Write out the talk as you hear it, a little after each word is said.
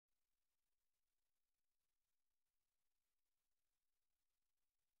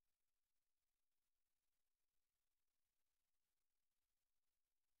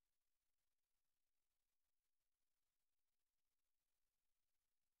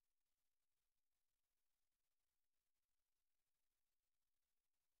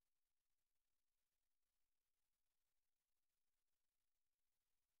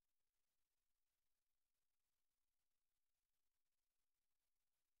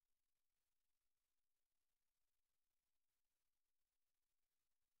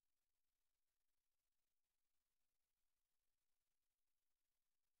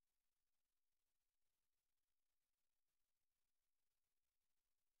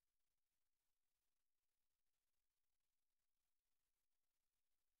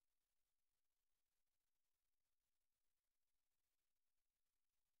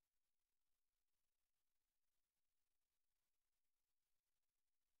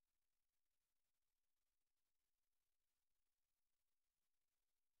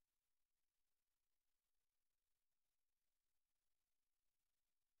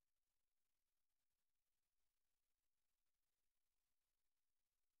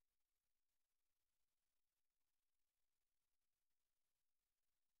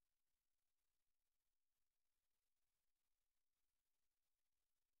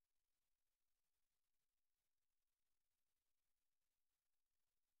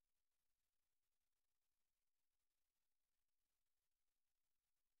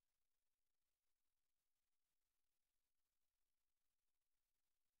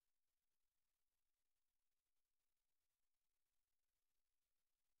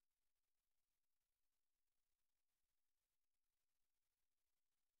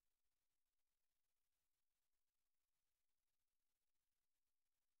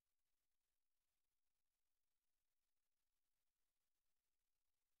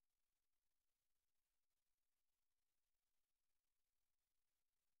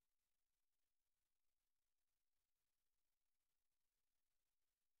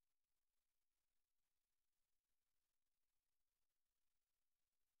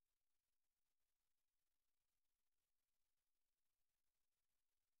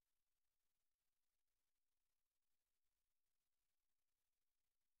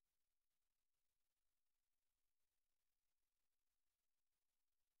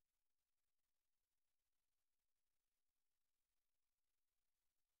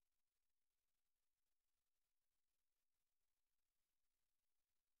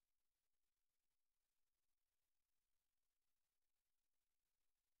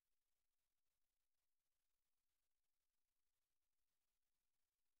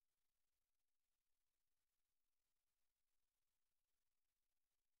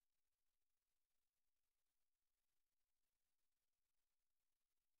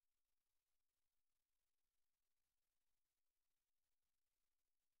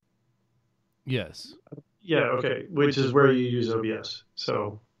Yes. Yeah, okay, which is where you use OBS.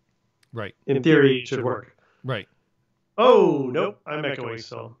 So, right. In theory, it should work. Right. Oh, nope, I'm echoing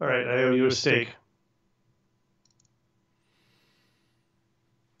still. All right, I owe you a steak.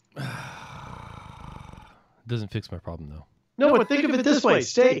 Doesn't fix my problem, though. No, but think of it this way,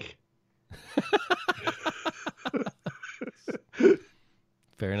 steak.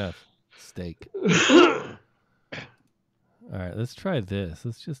 Fair enough. Steak. All right, let's try this.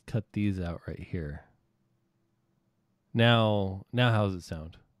 Let's just cut these out right here. Now how does it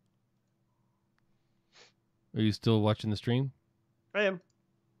sound? Are you still watching the stream? I am.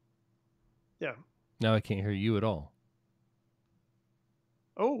 Yeah. Now I can't hear you at all.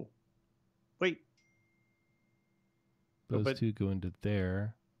 Oh. Wait. Those two go into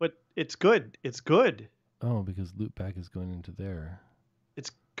there. But it's good. It's good. Oh, because loopback is going into there.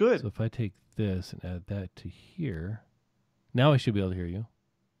 It's good. So if I take this and add that to here, now I should be able to hear you.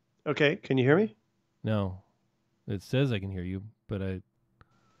 Okay, can you hear me? No. It says I can hear you, but I...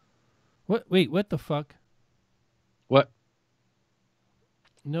 What? Wait, what the fuck? What?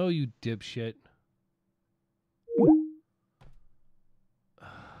 No, you dipshit.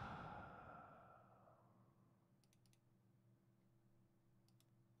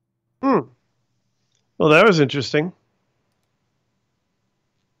 Well, that was interesting.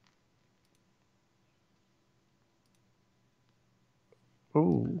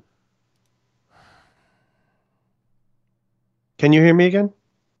 Oh. Can you hear me again?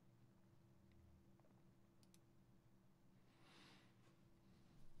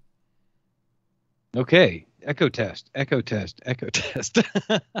 Okay. Echo test. Echo test. Echo test.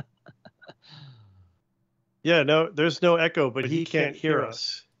 Yeah, no, there's no echo, but he can't hear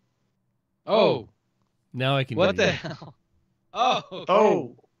us. Oh. Now I can What hear the you. hell? Oh. Okay.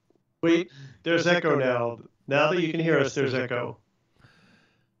 Oh. Wait, there's echo now. Now that you can hear us, there's echo.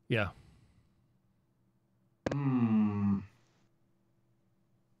 Yeah.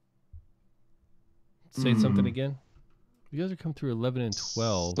 Say something again. You guys are coming through 11 and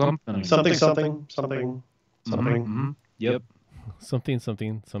 12. Something. Yep. Something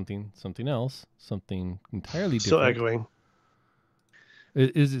else. Something entirely different. Still echoing.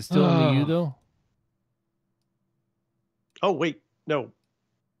 Is it still only you, though? Oh, wait. No.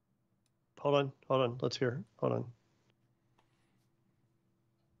 Hold on. Let's hear. Hold on.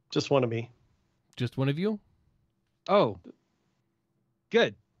 Just one of me. Just one of you? Oh.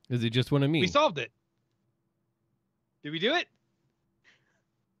 Good. Is it just one of me? We solved it. Did we do it?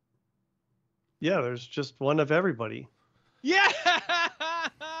 Yeah, there's just one of everybody. Yeah!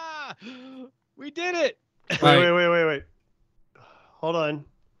 We did it! Wait. Hold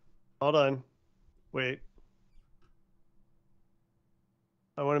on. Wait.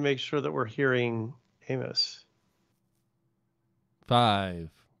 I want to make sure that we're hearing Amos. 5,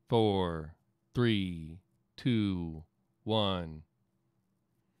 4, 3, 2, 1.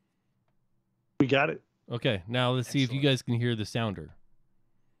 We got it. Okay, now let's see if you guys can hear the sounder.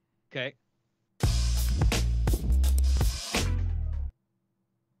 Okay.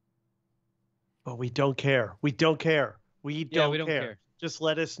 Oh, we don't care. We don't care. We don't care. Just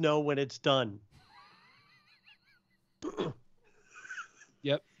let us know when it's done.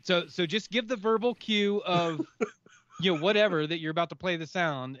 Yep. So just give the verbal cue of whatever that you're about to play the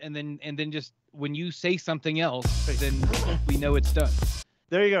sound, and then just when you say something else, then we know it's done.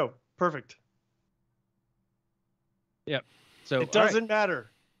 There you go. Perfect. Yep. So it doesn't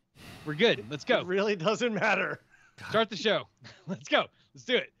matter. We're good. Let's go. It really doesn't matter. Start the show. Let's go. Let's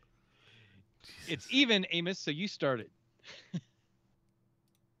do it. It's even, Amos, so you started.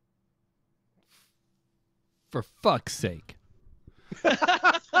 For fuck's sake.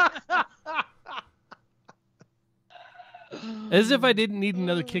 As if I didn't need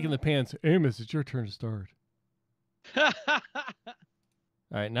another kick in the pants. Amos, it's your turn to start.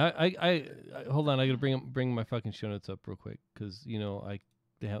 All right, now I hold on. I gotta bring my fucking show notes up real quick because I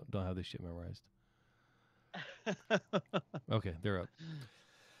don't have this shit memorized. Okay, they're up.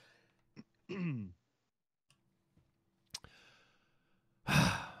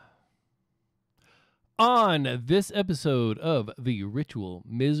 On this episode of the Ritual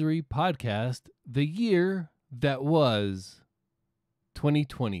Misery Podcast, the year that was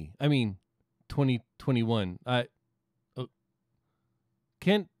 2020. I mean, 2021.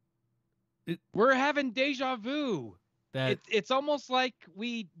 We're having deja vu. That it's almost like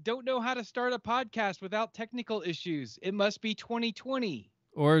we don't know how to start a podcast without technical issues. It must be 2020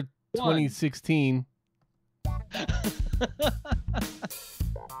 or 2016.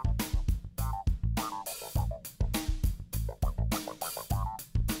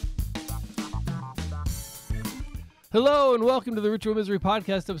 Hello and welcome to the Ritual Misery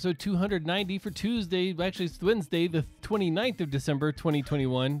Podcast, episode 290 for Tuesday. Actually, it's Wednesday, the 29th of December,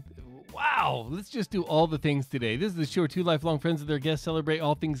 2021. Wow, let's just do all the things today. This is the show where two lifelong friends and their guests celebrate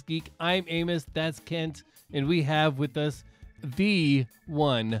all things geek. I'm Amos, that's Kent, and we have with us the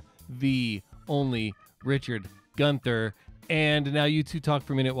one, the only Richard Gunther. And now you two talk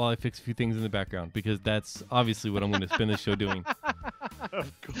for a minute while I fix a few things in the background, because that's obviously what I'm going to spend the show doing.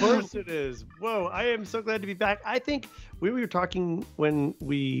 Of course it is. Whoa, I am so glad to be back. I think we were talking when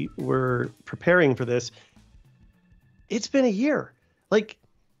we were preparing for this. It's been a year. Like,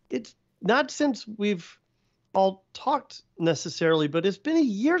 it's not since we've all talked necessarily, but it's been a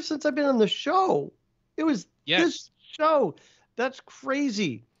year since I've been on the show. It was this show. That's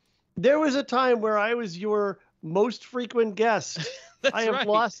crazy. There was a time where I was your most frequent guest. I have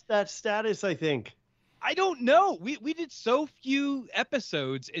lost that status, I think. I don't know. We did so few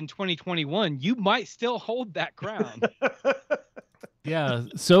episodes in 2021. You might still hold that crown. Yeah,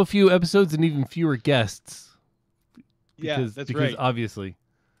 so few episodes and even fewer guests. Because right. Obviously.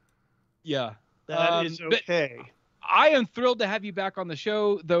 Yeah. That is okay. I am thrilled to have you back on the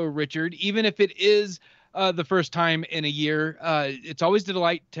show, though, Richard, even if it is the first time in a year. It's always a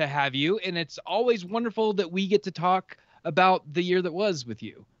delight to have you, and it's always wonderful that we get to talk about the year that was with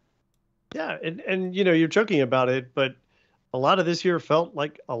you. Yeah, and you know, you're joking about it, but a lot of this year felt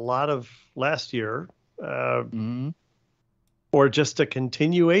like a lot of last year, or just a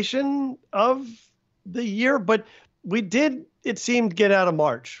continuation of the year. But we did, it seemed, get out of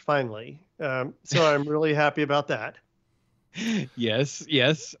March finally. So I'm really happy about that. Yes.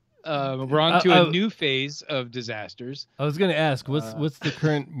 We're on to a new phase of disasters. I was going to ask, what's the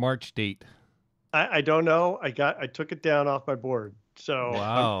current March date? I don't know. I took it down off my board. So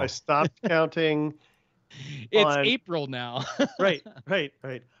wow. I stopped counting. It's April now. Right.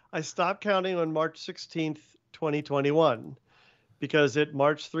 I stopped counting on March 16th, 2021, because at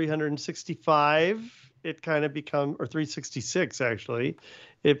March 365, it kind of become, or 366 actually,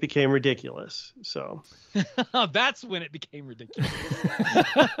 it became ridiculous. So that's when it became ridiculous.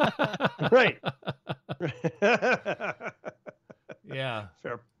 Right. Yeah.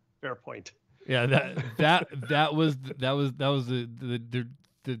 Fair point. Yeah, that was the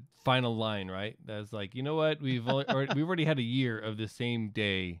final line, right? That's like, you know what? We've already had a year of the same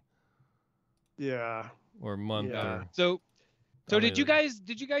day. Yeah. Or month. Yeah. So did you guys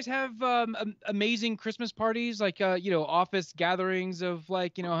have amazing Christmas parties, like office gatherings of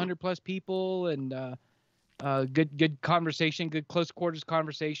 100 plus people, and good conversation, good close quarters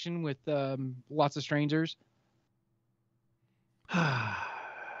conversation with lots of strangers?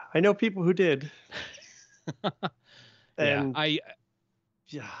 I know people who did. And it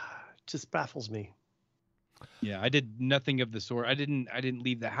just baffles me. Yeah, I did nothing of the sort. I didn't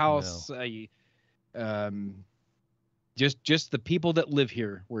leave the house. No. Just the people that live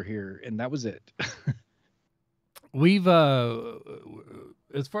here were here, and that was it. We've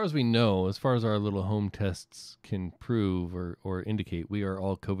as far as we know, as far as our little home tests can prove or indicate, we are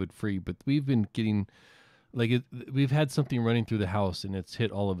all COVID free, but we've been getting we've had something running through the house, and it's hit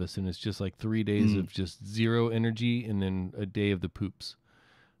all of us, and it's just like 3 days of just zero energy, and then a day of the poops.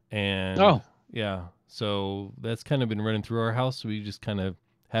 And so that's kind of been running through our house. So we just kind of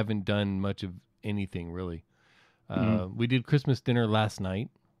haven't done much of anything really. We did Christmas dinner last night,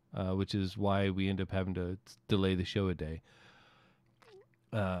 which is why we end up having to delay the show a day.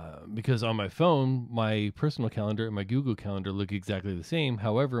 Because on my phone, my personal calendar and my Google calendar look exactly the same.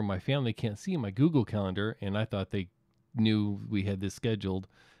 However, my family can't see my Google calendar, and I thought they knew we had this scheduled.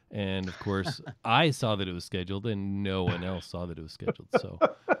 And of course, I saw that it was scheduled, and no one else saw that it was scheduled. So,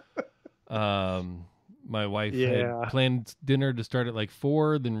 my wife had planned dinner to start at like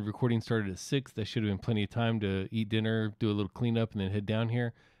 4. Then recording started at 6. That should have been plenty of time to eat dinner, do a little cleanup, and then head down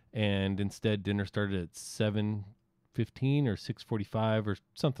here. And instead, dinner started at 7:15 or 6:45 or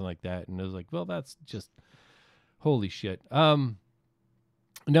something like that. And I was like, well, that's just holy shit.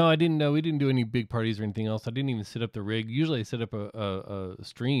 No, I didn't know. We didn't do any big parties or anything else. I didn't even set up the rig. Usually I set up a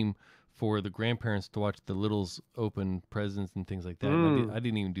stream for the grandparents to watch the littles open presents and things like that. And I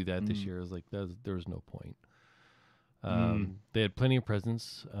didn't even do that this year. I was like, there was no point. They had plenty of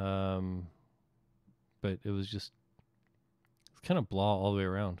presents. But it was just, it's kind of blah all the way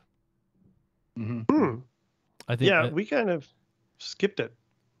around. I think we kind of skipped it.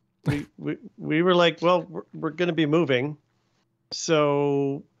 We were like, well, we're going to be moving,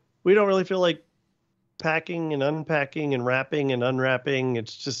 so we don't really feel like packing and unpacking and wrapping and unwrapping.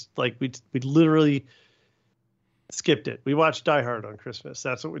 It's just like we literally skipped it. We watched Die Hard on Christmas.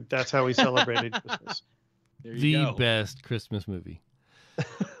 That's how we celebrated Christmas. The best Christmas movie.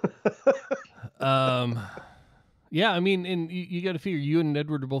 Yeah, I mean, and you got to figure you and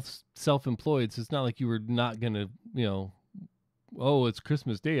Edward are both self-employed, so it's not like you were not gonna, oh, it's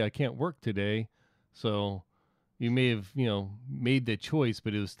Christmas Day, I can't work today, so you may have, made the choice,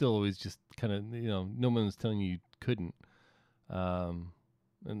 but it was still always just kind of, no one was telling you couldn't. And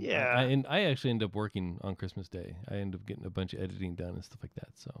Yeah. I actually ended up working on Christmas Day. I ended up getting a bunch of editing done and stuff like that.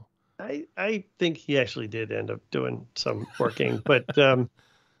 So I think he actually did end up doing some working, but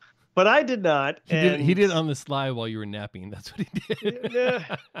I did not. He did on the sly while you were napping. That's what he did.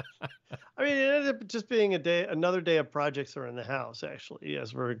 Yeah. I mean, it ended up just being another day of projects around the house, actually,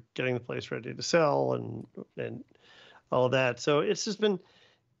 as we're getting the place ready to sell and all of that. So it's just been,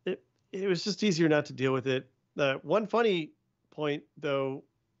 it was just easier not to deal with it. One funny point, though,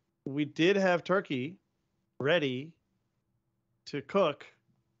 we did have turkey ready to cook,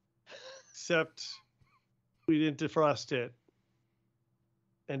 except we didn't defrost it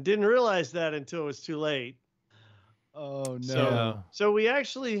and didn't realize that until it was too late. Oh, no. So we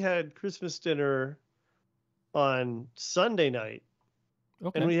actually had Christmas dinner on Sunday night,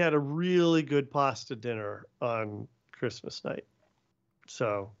 and we had a really good pasta dinner on Christmas night.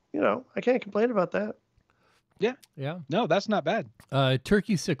 So, I can't complain about that. Yeah. Yeah. No, that's not bad.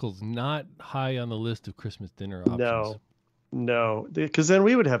 Turkey sickles, not high on the list of Christmas dinner options. No, because then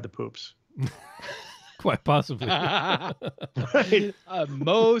we would have the poops. Quite possibly. Right.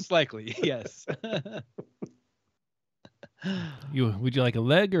 Most likely, yes. Would you like a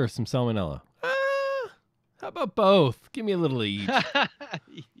leg or some salmonella? How about both? Give me a little of each.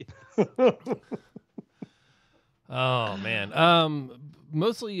 Oh man.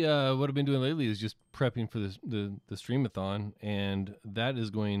 Mostly what I've been doing lately is just prepping for the streamathon, and that is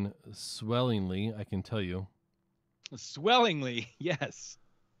going swellingly, I can tell you. Swellingly, yes.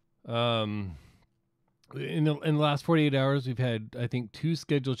 In the last 48 hours, we've had, I think, 2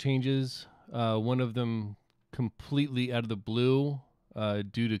 schedule changes. One of them completely out of the blue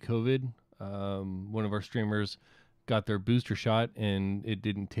due to COVID. One of our streamers got their booster shot, and it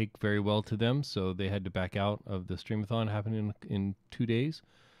didn't take very well to them, so they had to back out of the streamathon happening in 2 days.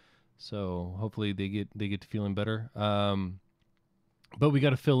 So hopefully they get to feeling better. But we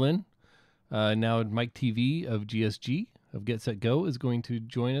got to fill in. Now Mike TV of GSG of Get Set Go is going to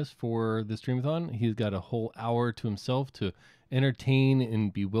join us for the streamathon. He's got a whole hour to himself to entertain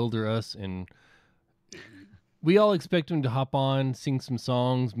and bewilder us, and we all expect him to hop on, sing some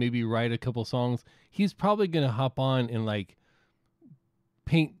songs, maybe write a couple songs. He's probably going to hop on and like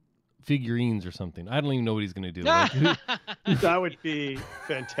paint figurines or something. I don't even know what he's going to do. That would be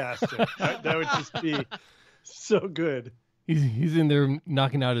fantastic. That would just be so good. He's in there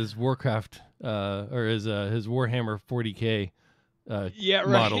knocking out his Warcraft or his Warhammer 40K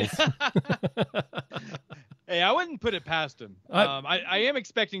models. Hey, I wouldn't put it past him. I am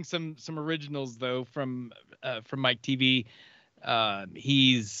expecting some originals though from Mike TV.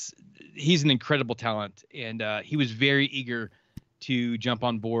 He's an incredible talent, and he was very eager to jump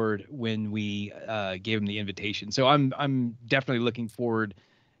on board when we gave him the invitation. So I'm definitely looking forward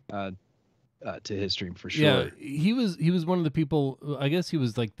to his stream for sure. Yeah, he was one of the people. I guess he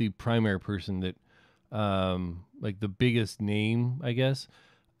was like the primary person that, like the biggest name, I guess,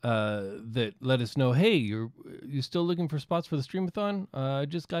 that let us know, hey, you're still looking for spots for the streamathon? I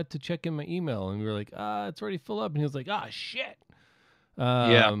just got to check in my email, and we were like, it's already full up. And he was like, shit.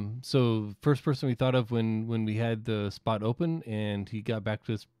 Yeah. So first person we thought of when we had the spot open, and he got back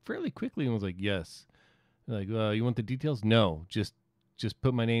to us fairly quickly and was like, yes. Like, you want the details? No, just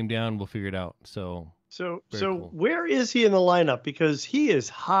put my name down. We'll figure it out. So cool. Where is he in the lineup? Because he is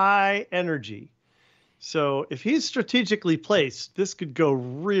high energy. So if he's strategically placed, this could go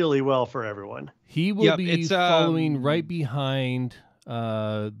really well for everyone. He will be following right behind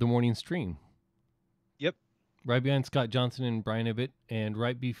the morning stream. Yep. Right behind Scott Johnson and Brian Ibbett, and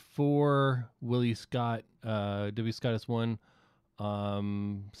right before Willie Scott, W. Scott S1,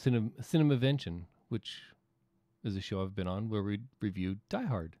 Cinemavention, which is a show I've been on where we reviewed Die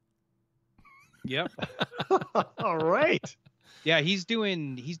Hard. Yep. All right. Yeah, he's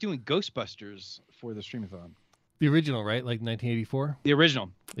doing Ghostbusters for the streamathon. The original, right? Like 1984? The original.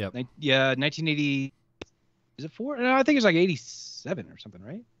 Yep. Yeah, 1980. Is it 4? No, I think it's like 87 or something,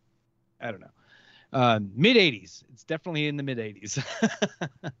 right? I don't know. Mid 80s. It's definitely in the mid 80s.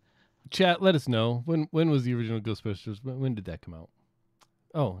 Chat, let us know. When was the original Ghostbusters? When did that come out?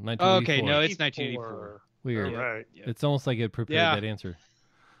 Oh, 1984. Okay, no, it's 1984. Weird. Right. Yeah. It's almost like I prepared that answer.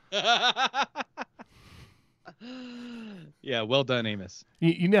 Yeah, well done, Amos.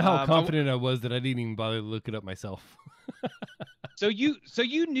 You know how confident I was that I didn't even bother to look it up myself. So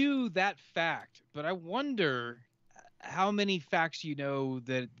you knew that fact, but I wonder how many facts you know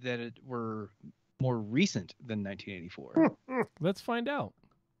that were more recent than 1984? Let's find out.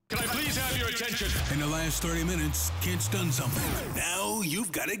 Can I please have your attention? In the last 30 minutes, Kent's done something. Now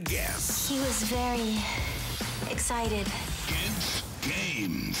you've got to guess. He was very excited. Kent's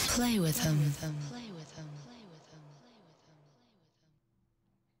Games. Play with him.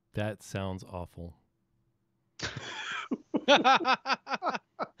 That sounds awful. It's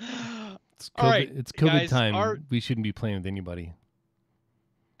COVID, All right, it's COVID guys, time. We shouldn't be playing with anybody.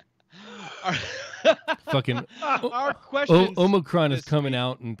 Fucking our questions. Omicron is coming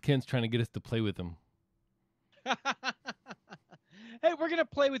out, and Kent's trying to get us to play with him. Hey, we're gonna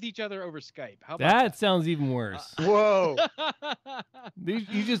play with each other over Skype. How about That sounds even worse. Whoa.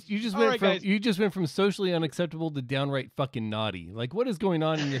 You just All went right, from guys. you just went from socially unacceptable to downright fucking naughty. Like, what is going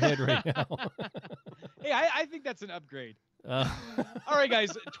on in your head right now? Hey, I think that's an upgrade. All right,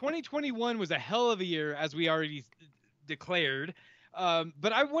 guys. 2021 was a hell of a year, as we already declared.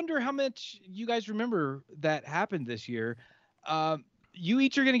 But I wonder how much you guys remember that happened this year. You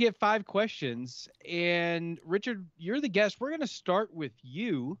each are going to get 5 questions. And Richard, you're the guest. We're going to start with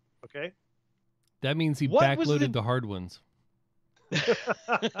you. Okay. That means he What was backloaded the hard ones.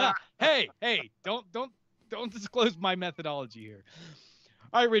 Hey, don't disclose my methodology here.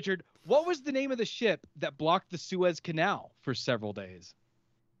 All right, Richard, what was the name of the ship that blocked the Suez Canal for several days?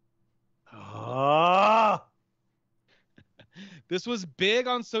 Ah. This was big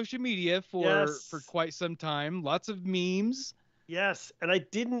on social media for Yes. quite some time. Lots of memes. Yes, and I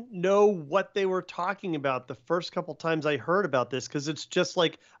didn't know what they were talking about the first couple times I heard about this because it's just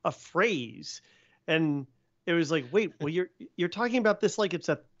like a phrase, and it was like, wait, well, you're talking about this like it's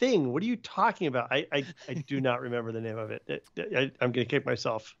a thing. What are you talking about? I do not remember the name of it. I'm gonna kick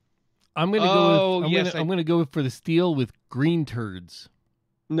myself. I'm gonna go with I'm gonna go for the steal with green turds.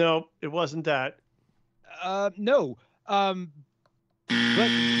 No, it wasn't that. No. But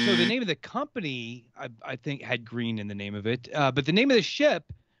so the name of the company, I think, had green in the name of it. But the name of the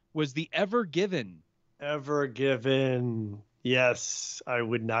ship was the Ever Given. Ever Given. Yes, I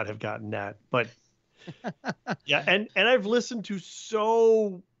would not have gotten that, but yeah, and I've listened to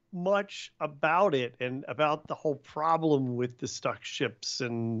so much about it and about the whole problem with the stuck ships,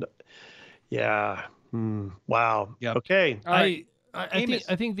 and yeah, wow. Yep. Okay. All right. I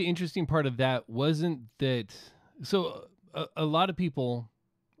think the interesting part of that wasn't that. So a lot of people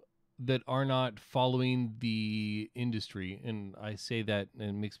that are not following the industry, and I say that and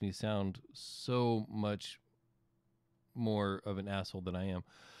it makes me sound so much more of an asshole than I am.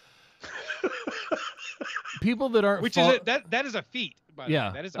 People that aren't that is a feat. By the yeah,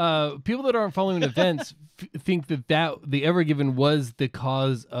 way. That is a feat. people that aren't following events think that the Ever Given was the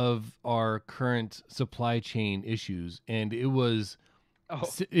cause of our current supply chain issues, and it was. Oh.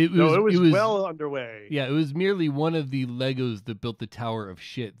 It was well underway. Yeah, it was merely one of the Legos that built the tower of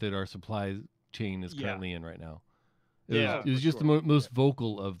shit that our supply chain is currently in right now. It was just the most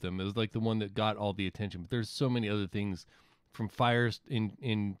vocal of them. It was like the one that got all the attention. But there's so many other things, from fires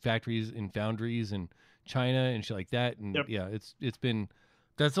in factories, in foundries, and China and shit like that. And it's been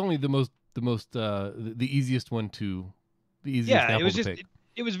that's only the easiest one to the easiest apple it was to just pick.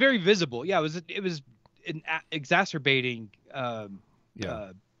 it was very visible. Yeah, it was an exacerbating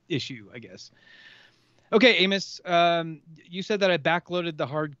issue, I guess. Okay, Amos, you said that I backloaded the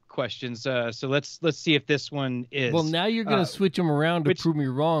hard questions, so let's see if this one is. Well, now you're gonna switch them around to prove me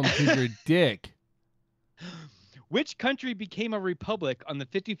wrong because you're a dick. Which country became a republic on the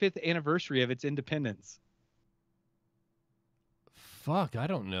 55th anniversary of its independence? Fuck, I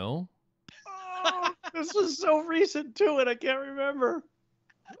don't know. Oh, this was so recent too, and I can't remember.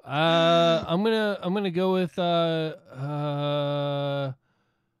 I'm gonna go with oh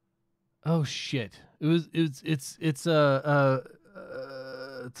shit. It's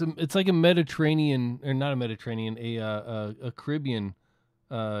like a Mediterranean, or not a Mediterranean, a Caribbean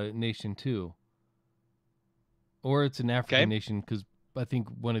nation too. Or it's an African nation, because I think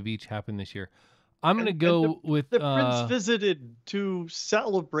one of each happened this year. I'm gonna go with the prince visited to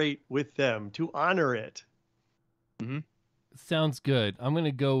celebrate with them, to honor it. Mm-hmm. Sounds good. I'm going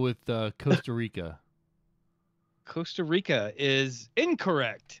to go with Costa Rica. Costa Rica is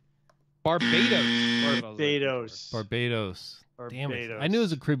incorrect. Barbados. Barbados. Damn it. I knew it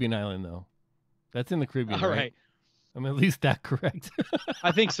was a Caribbean island, though. That's in the Caribbean, right? I'm at least that correct.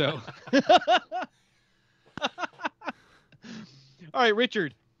 I think so. All right,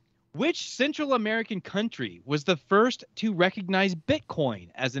 Richard. Which Central American country was the first to recognize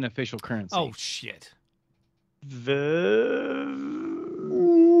Bitcoin as an official currency? Oh, shit.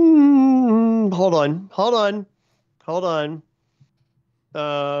 Hold on.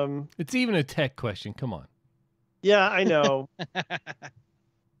 It's even a tech question. Come on. Yeah, I know.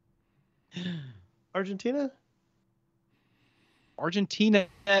 Argentina? Argentina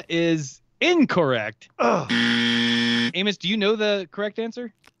is incorrect. Oh, Amos, do you know the correct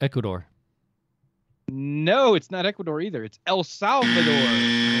answer? Ecuador. No, it's not Ecuador either. It's El Salvador.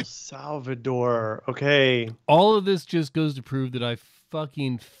 El Salvador. Okay. All of this just goes to prove that I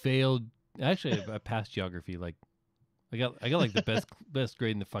fucking failed. Actually, I passed geography. Like, I got like the best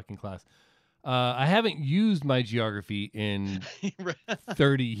grade in the fucking class. I haven't used my geography in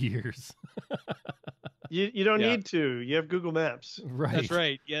 30 years. You don't need to. You have Google Maps. Right. That's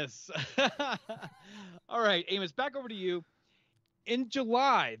right. Yes. All right, Amos, back over to you. In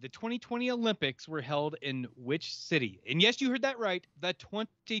July, the 2020 Olympics were held in which city? And yes, you heard that right. The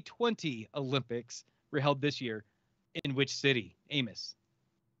 2020 Olympics were held this year. In which city, Amos?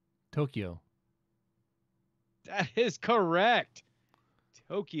 Tokyo. That is correct.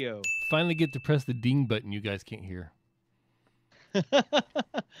 Tokyo. Finally get to press the ding button you guys can't hear.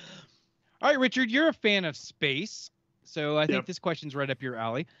 All right, Richard, you're a fan of space, so I think this question's right up your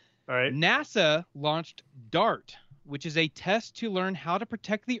alley. All right. NASA launched DART, which is a test to learn how to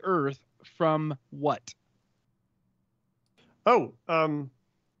protect the Earth from what? Oh,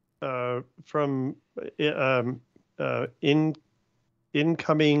 from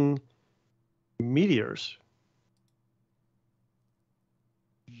incoming meteors.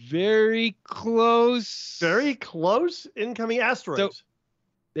 Very close. Very close. Incoming asteroids. So,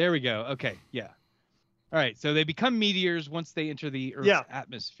 there we go. Okay, yeah. All right, so they become meteors once they enter the Earth's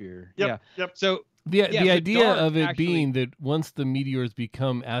atmosphere. Yep. So the idea DART of it actually being that once the meteors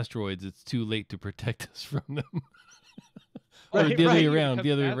become asteroids, it's too late to protect us from them. Or the other way around.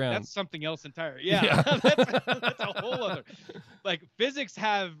 The other way around. That's something else entirely. Yeah. That's a whole other. Like, physics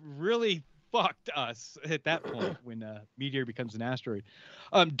have really fucked us at that point when a meteor becomes an asteroid.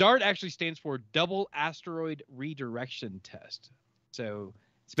 DART actually stands for Double Asteroid Redirection Test. So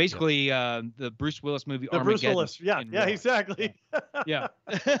it's basically the Bruce Willis movie Armageddon. Bruce Willis. Yeah, exactly. Yeah.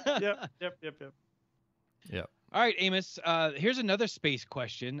 Yep. All right, Amos, here's another space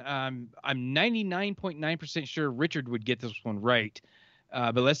question. I'm 99.9% sure Richard would get this one right.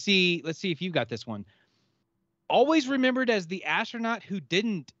 But let's see if you got this one. Always remembered as the astronaut who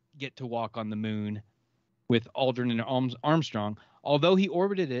didn't get to walk on the moon with Aldrin and Armstrong, although he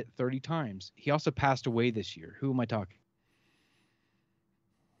orbited it 30 times. He also passed away this year. Who am I talking?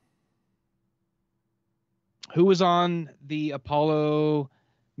 Who was on the Apollo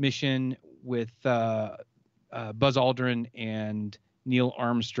mission with Buzz Aldrin and Neil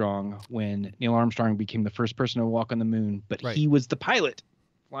Armstrong when Neil Armstrong became the first person to walk on the moon, but he was the pilot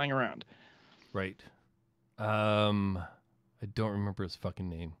flying around. Right. I don't remember his fucking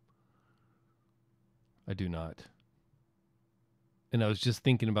name. I do not. And I was just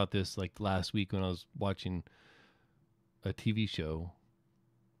thinking about this like last week when I was watching a TV show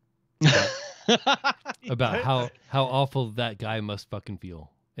about how awful that guy must fucking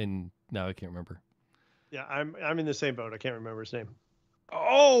feel. And now I can't remember. Yeah, I'm in the same boat. I can't remember his name.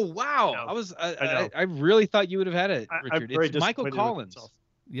 Oh wow! No, I really thought you would have had it, Richard. I'm it's Michael Collins.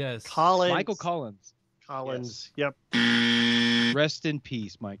 Yes, Collins. Michael Collins. Yes. Yep. Rest in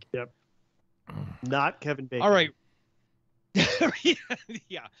peace, Mike. Yep. Not Kevin Bacon. All right.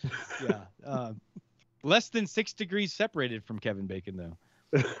 yeah. Less than 6 degrees separated from Kevin Bacon, though.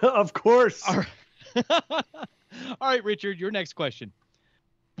 Of course. All right, Richard, your next question.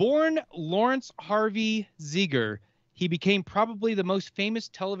 Born Lawrence Harvey Ziegler, he became probably the most famous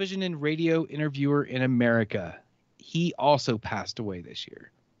television and radio interviewer in America. He also passed away this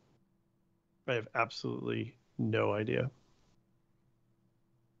year. I have absolutely no idea.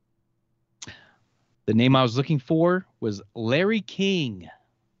 The name I was looking for was Larry King.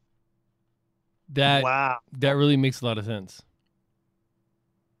 Wow. That really makes a lot of sense.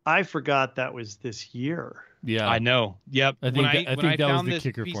 I forgot that was this year. Yeah, I know. Yep. I think that was the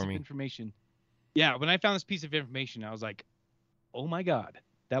kicker for me. Yeah, when I found this piece of information, I was like, "Oh my god,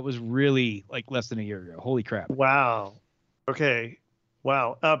 that was really like less than a year ago." Holy crap! Wow. Okay.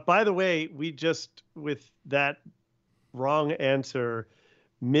 Wow. By the way, we just with that wrong answer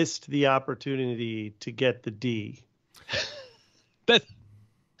missed the opportunity to get the D.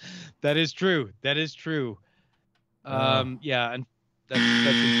 That is true. That is true. Yeah, and that's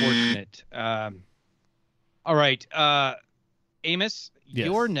unfortunate. All right, Amos,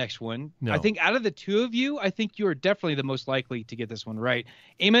 your next one. No. I think out of the two of you, I think you are definitely the most likely to get this one right.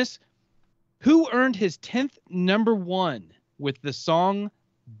 Amos, who earned his 10th number one with the song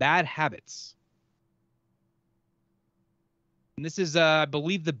 "Bad Habits"? And this is, I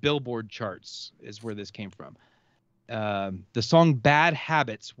believe, the Billboard charts is where this came from. The song "Bad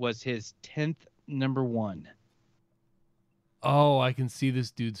Habits" was his 10th number one. Oh, I can see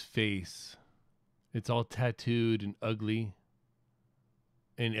this dude's face. It's all tattooed and ugly.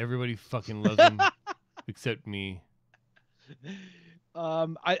 And everybody fucking loves him except me.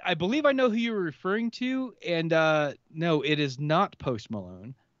 I believe I know who you're referring to, and no, it is not Post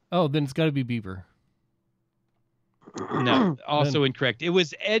Malone. Oh, then it's got to be Bieber. No, also incorrect. It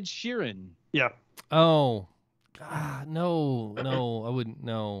was Ed Sheeran. Yeah. Oh, God, no, I wouldn't.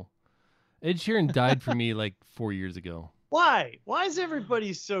 No, Ed Sheeran died for me like 4 years ago. Why? Why is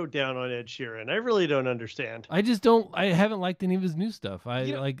everybody so down on Ed Sheeran? I really don't understand. I just don't. I haven't liked any of his new stuff.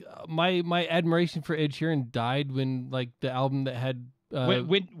 Like my admiration for Ed Sheeran died when like the album that had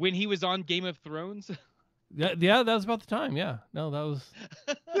when he was on Game of Thrones. Yeah, that was about the time. Yeah, no, that was.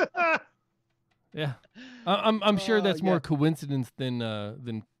 Yeah, I'm sure that's more coincidence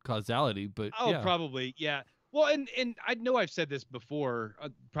than causality, but yeah. Probably, yeah. Well, and I know I've said this before,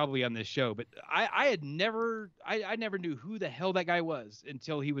 probably on this show, but I never knew who the hell that guy was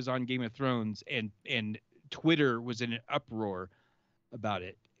until he was on Game of Thrones, and Twitter was in an uproar about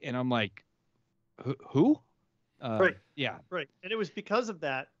it, and I'm like, who? Right. Yeah. Right. And it was because of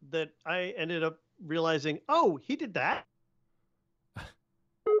that I ended up realizing, oh, he did that.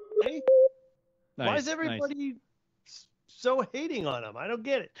 Hey? Nice, why is everybody so hating on him? I don't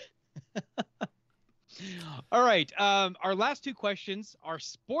get it. All right. Our last two questions are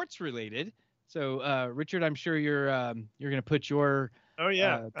sports related. So, Richard, I'm sure you're going to put your. Oh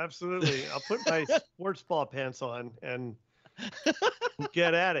yeah, absolutely. I'll put my sports ball pants on and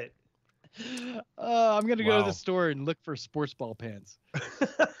get at it. I'm going to go to the store and look for sports ball pants.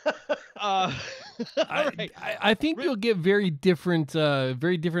 I think you'll get very different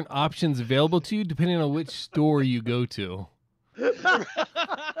options available to you depending on which store you go to.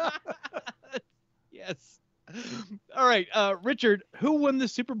 Yes. All right, Richard, who won the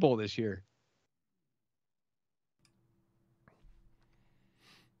Super Bowl this year?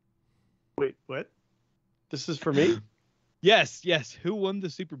 Wait, what? This is for me? Yes. Who won the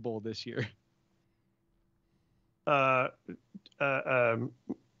Super Bowl this year? I'm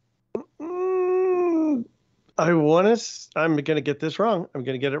gonna get this wrong. I'm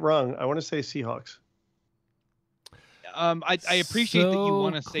gonna get it wrong. I want to say Seahawks. I appreciate that you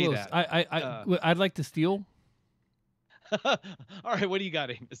want to say that. I'd like to steal. All right, what do you got,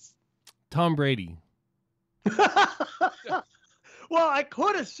 Amos? Tom Brady. Well, I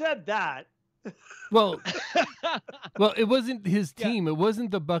could have said that. Well, it wasn't his team. Yeah. It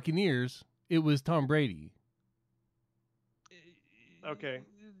wasn't the Buccaneers. It was Tom Brady. Okay.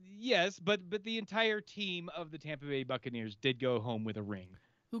 Yes, but the entire team of the Tampa Bay Buccaneers did go home with a ring.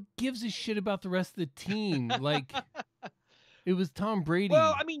 Who gives a shit about the rest of the team? Like, it was Tom Brady.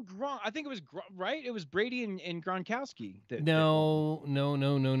 Well, I mean, I think it was right. It was Brady and Gronkowski. No.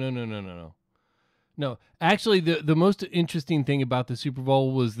 No, actually, the most interesting thing about the Super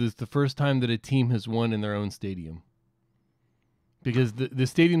Bowl was this: the first time that a team has won in their own stadium. Because the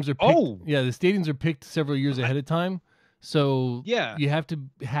stadiums are picked, the stadiums are picked several years ahead of time. So you have to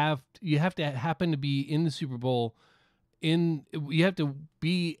happen to be in the Super Bowl. You have to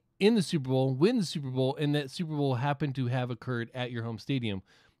be in the Super Bowl, win the Super Bowl, and that Super Bowl happened to have occurred at your home stadium.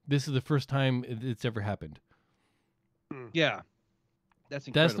 This is the first time it's ever happened. Yeah. That's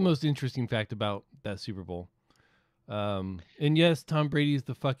incredible. That's the most interesting fact about that Super Bowl. And yes, Tom Brady's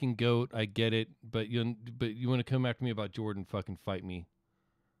the fucking GOAT. I get it, but you want to come after me about Jordan? Fucking fight me.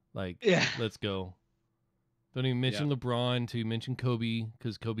 Like, let's go. Don't even mention LeBron until you mention Kobe,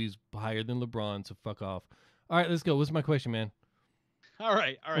 because Kobe's higher than LeBron. So fuck off. All right, let's go. What's my question, man? All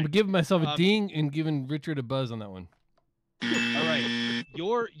right. I'm giving myself a ding and giving Richard a buzz on that one. All right,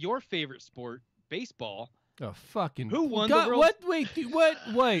 your favorite sport, baseball. Oh, fucking. Who won the world?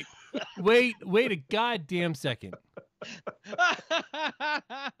 What? Wait a goddamn second.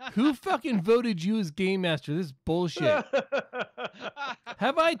 Who fucking voted you as game master? This is bullshit.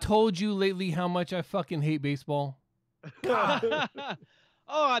 Have I told you lately how much I fucking hate baseball?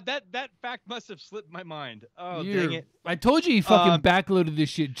 Oh, that fact must have slipped my mind. Oh, dang it. I told you he fucking backloaded this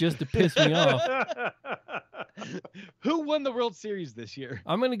shit just to piss me off. Who won the World Series this year?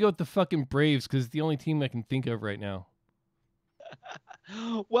 I'm going to go with the fucking Braves because it's the only team I can think of right now.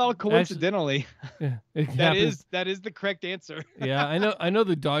 Well, coincidentally, that is the correct answer. Yeah, I know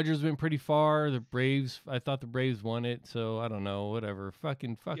the Dodgers went pretty far. The Braves, I thought the Braves won it, so I don't know, whatever. Fuck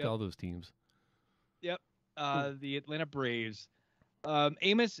all those teams. Yep. The Atlanta Braves.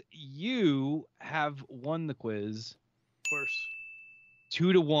 Amos, you have won the quiz. Of course.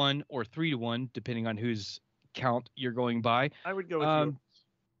 2-1 or 3-1, depending on whose count you're going by. I would go with you.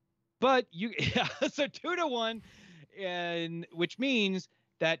 But so 2-1, and which means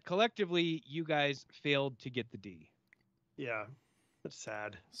that collectively you guys failed to get the D. Yeah. That's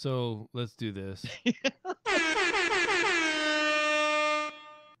sad. So let's do this.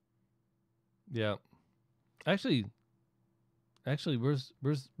 Yeah. Actually,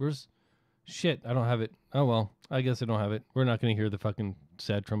 where's shit? I don't have it. Oh well, I guess I don't have it. We're not gonna hear the fucking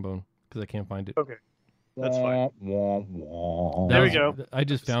sad trombone because I can't find it. Okay, that's fine. There we go. I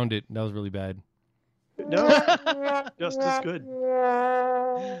just found it. That was really bad. No, just as good.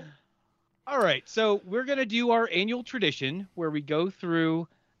 All right, so we're gonna do our annual tradition where we go through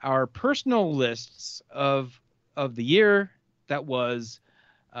our personal lists of the year that was,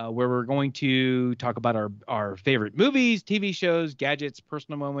 where we're going to talk about our favorite movies, TV shows, gadgets,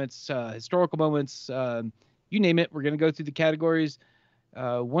 personal moments, historical moments, you name it. We're gonna go through the categories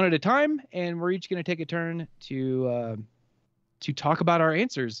one at a time, and we're each gonna take a turn to talk about our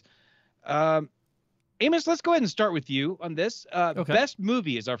answers. Amos, let's go ahead and start with you on this. Okay. Best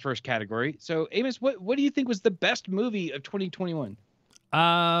movie is our first category. So, Amos, what do you think was the best movie of 2021?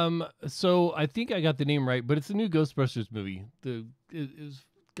 So I think I got the name right, but it's the new Ghostbusters movie. It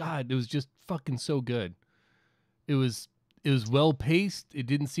was just fucking so good. It was well paced. It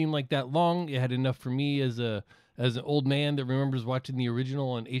didn't seem like that long. It had enough for me as an old man that remembers watching the original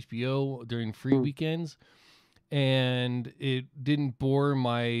on HBO during free weekends. And it didn't bore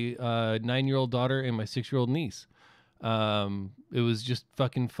my 9-year-old daughter and my 6-year-old niece. It was just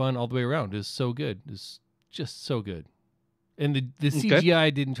fucking fun all the way around. It was so good. It was just so good. And the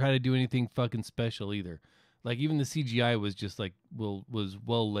CGI didn't try to do anything fucking special either. Like even the CGI was just like was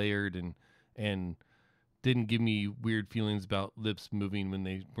well layered and didn't give me weird feelings about lips moving when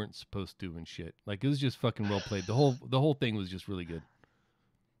they weren't supposed to and shit. Like it was just fucking well played. The whole thing was just really good.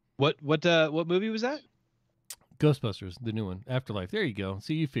 What movie was that? Ghostbusters, the new one, Afterlife. There you go.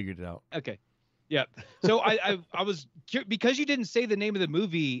 See, you figured it out. Okay. Yeah. So I was because you didn't say the name of the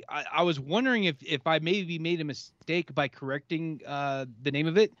movie. I was wondering if I maybe made a mistake by correcting the name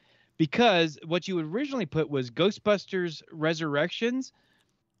of it, because what you originally put was Ghostbusters Resurrections,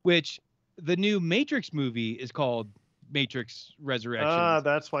 which the new Matrix movie is called Matrix Resurrections. Ah,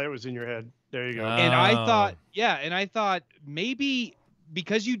 that's why it was in your head. There you go. And I thought maybe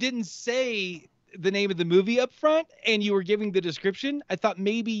because you didn't say the name of the movie up front and you were giving the description, I thought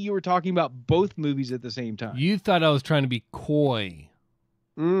maybe you were talking about both movies at the same time. You thought I was trying to be coy.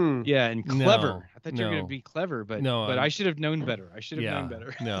 Yeah, and clever. No, I thought you were going to be clever, but I should have known better. I should have known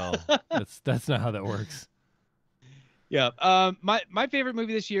better. No, that's not how that works. Yeah. My favorite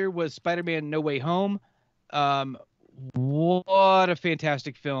movie this year was Spider-Man No Way Home. What a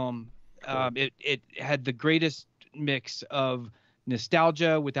fantastic film. It had the greatest mix of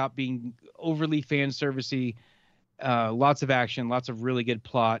nostalgia without being overly fan servicey, lots of action, lots of really good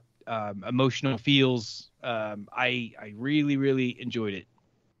plot, emotional feels. I really, really enjoyed it.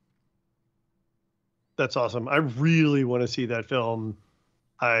 That's awesome. I really want to see that film.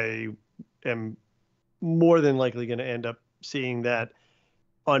 I am more than likely going to end up seeing that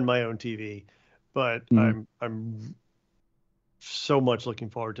on my own TV, but I'm so much looking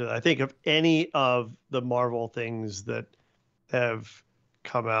forward to that. I think of any of the Marvel things that have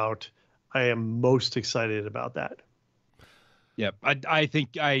come out, I am most excited about that. Yep. I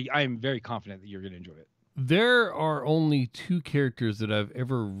think I am very confident that you're going to enjoy it. There are only 2 characters that I've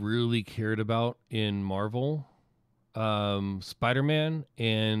ever really cared about in Marvel, Spider-Man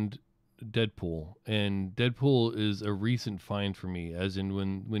and Deadpool. And Deadpool is a recent find for me, as in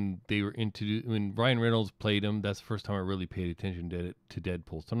when Ryan Reynolds played him, that's the first time I really paid attention to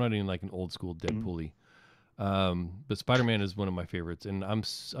Deadpool. So I'm not even like an old school Deadpool-y. But Spider-Man is one of my favorites, and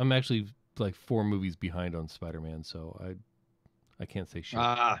I'm actually like 4 movies behind on Spider-Man, so I can't say shit.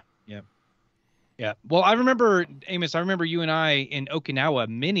 Yeah. Well, I remember, Amos, you and I in Okinawa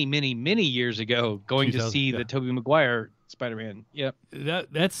many, many, many years ago going to see the Tobey Maguire Spider-Man. Yep.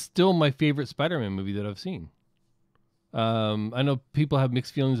 That's still my favorite Spider-Man movie that I've seen. I know people have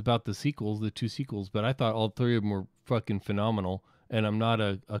mixed feelings about the 2 sequels, but I thought all 3 of them were fucking phenomenal. And I'm not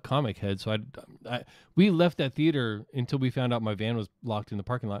a comic head, so we left that theater until we found out my van was locked in the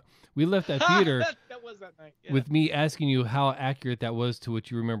parking lot. We left that theater that was that night. with me asking you how accurate that was to what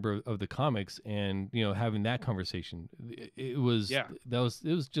you remember of the comics, and having that conversation. It was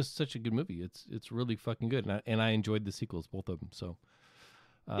just such a good movie. It's really fucking good, and I enjoyed the sequels, both of them. So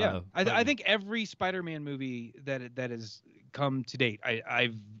I think every Spider-Man movie that has come to date,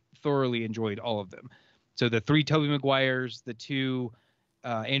 I've thoroughly enjoyed all of them. So the 3 Tobey Maguires, the 2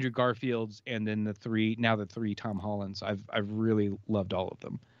 Andrew Garfields, and then the 3 Tom Hollands. I've really loved all of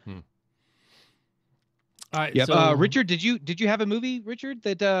them. All right. Yep. So, Richard, did you have a movie, Richard,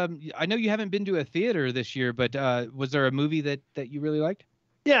 that I know you haven't been to a theater this year, but was there a movie that you really liked?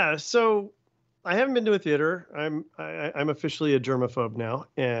 Yeah. So I haven't been to a theater. I'm officially a germaphobe now,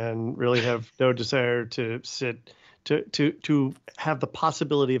 and really have no desire to sit to have the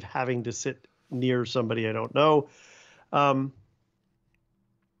possibility of having to sit near somebody I don't know. Um,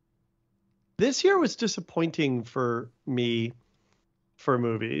 this year was disappointing for me for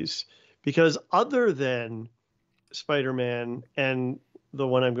movies because other than Spider-Man and the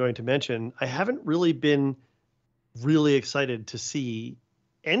one I'm going to mention, I haven't really been really excited to see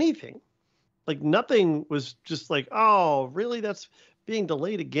anything. Like nothing was just like, oh, really? That's being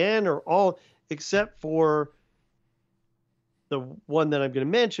delayed again, or all except for the one that I'm going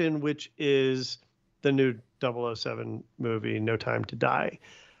to mention, which is the new 007 movie, No Time to Die.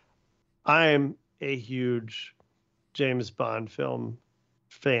 I'm a huge James Bond film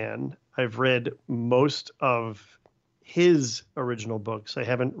fan. I've read most of his original books. I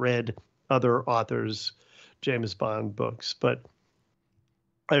haven't read other authors' James Bond books, but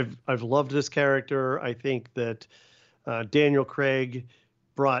I've loved this character. I think that Daniel Craig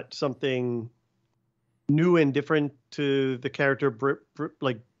brought something new and different to the character,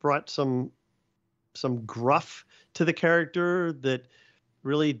 brought some gruff to the character that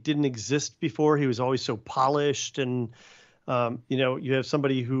really didn't exist before. He was always so polished, and you have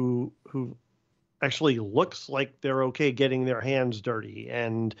somebody who actually looks like they're okay getting their hands dirty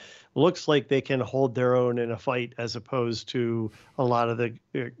and looks like they can hold their own in a fight, as opposed to a lot of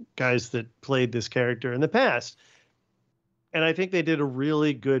the guys that played this character in the past. And I think they did a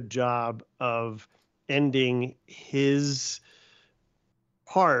really good job of ending his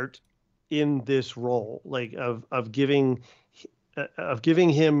part in this role, like of giving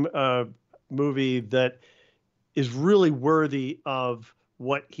him a movie that is really worthy of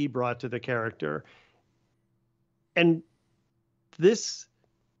what he brought to the character. And this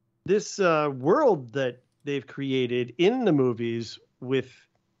world that they've created in the movies with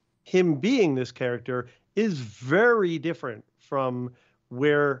him being this character is very different from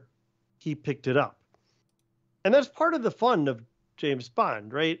where he picked it up. And that's part of the fun of James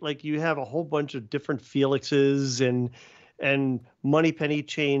Bond, right? Like you have a whole bunch of different Felixes and Moneypenny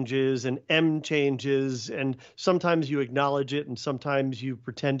changes and M changes, and sometimes you acknowledge it and sometimes you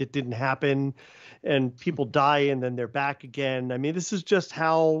pretend it didn't happen, and people die and then they're back again. I mean, this is just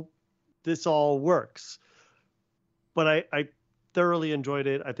how this all works. But I thoroughly enjoyed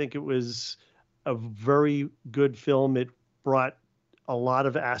it. I think it was a very good film. It brought a lot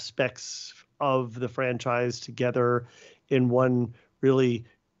of aspects of the franchise together in one really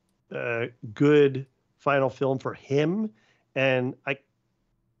good final film for him. And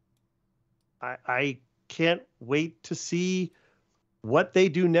I can't wait to see what they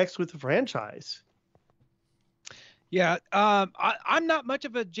do next with the franchise. Yeah, I'm not much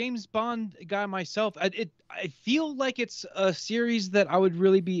of a James Bond guy myself. I feel like it's a series that I would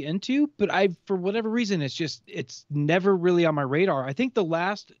really be into, but for whatever reason, it's never really on my radar. I think the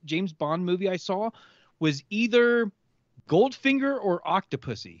last James Bond movie I saw was either Goldfinger or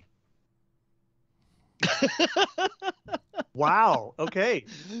Octopussy. Wow. Okay.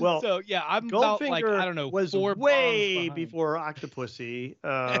 Well, so yeah, I'm Goldfinger about like, I don't know, was 4 way Bonds before Octopussy.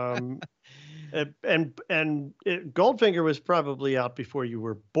 And Goldfinger was probably out before you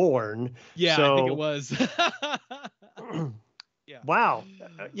were born. Yeah, so, I think it was. Yeah. Wow.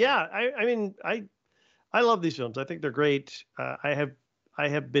 Yeah. I mean, I love these films. I think they're great. I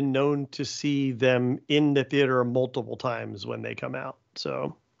have been known to see them in the theater multiple times when they come out.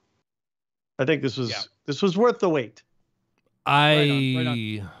 So I think this was worth the wait.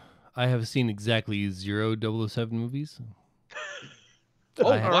 I have seen exactly 0 007 movies. Oh,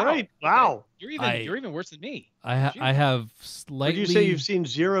 all right. Wow. Okay. You're even worse than me. I have slightly. Would you say you've seen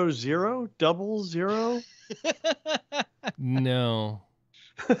 0 0 00? No.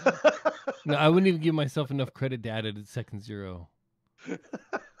 No, I wouldn't even give myself enough credit to add it at second 0.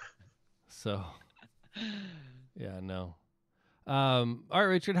 So, yeah, no. All right,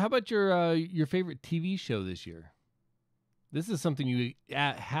 Richard. How about your favorite TV show this year? This is something you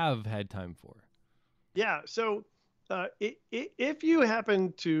have had time for. Yeah. So, if you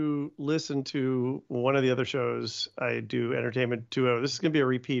happen to listen to one of the other shows I do, Entertainment 2.0, this is going to be a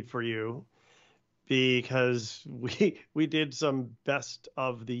repeat for you because we did some best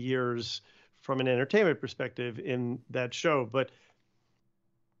of the years from an entertainment perspective in that show. But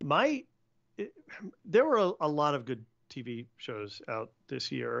there were a lot of good TV shows out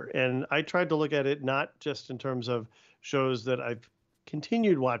this year, and I tried to look at it not just in terms of shows that I've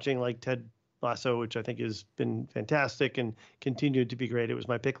continued watching, like Ted Lasso, which I think has been fantastic and continued to be great. It was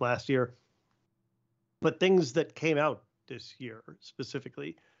my pick last year. But things that came out this year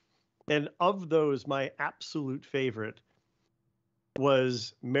specifically. And of those, my absolute favorite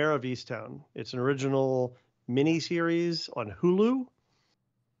was Mare of Easttown. It's an original miniseries on Hulu.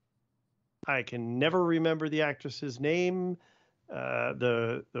 I can never remember the actress's name.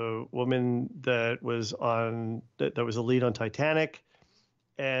 The woman that was a lead on Titanic,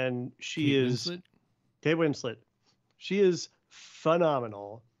 and she is Kate Winslet. She is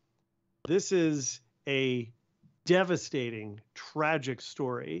phenomenal. This is a devastating, tragic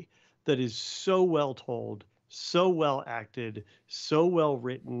story that is so well told, so well acted, so well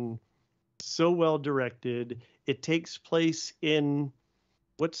written, so well directed. It takes place in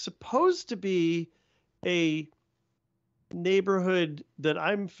what's supposed to be a neighborhood that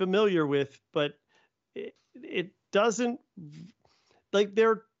I'm familiar with, but it doesn't, like,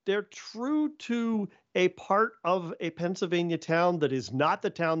 they're true to a part of a Pennsylvania town that is not the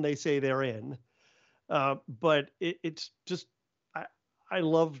town they say they're in. But it's just, I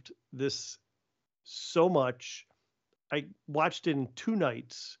loved this so much. I watched it in 2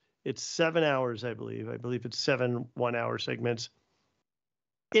 nights. It's 7 hours, I believe. I believe it's 7 1-hour segments.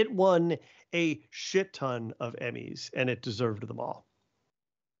 It won a shit ton of Emmys, and it deserved them all.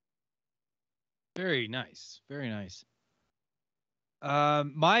 Very nice. Very nice.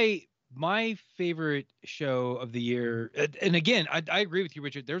 My favorite show of the year, and again, I agree with you,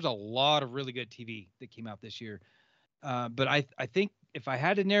 Richard. There's a lot of really good TV that came out this year. But I think if I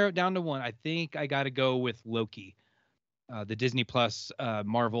had to narrow it down to one, I think I got to go with Loki, the Disney Plus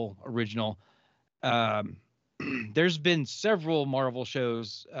Marvel original. There's been several Marvel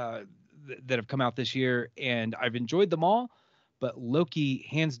shows that have come out this year, and I've enjoyed them all. But Loki,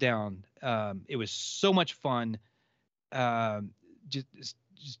 hands down, it was so much fun, just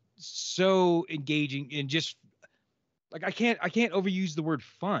so engaging, and just like I can't overuse the word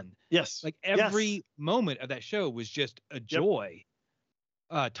fun. Yes, like every moment of that show was just a joy.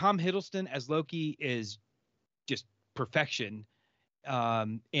 Tom Hiddleston as Loki is just perfection,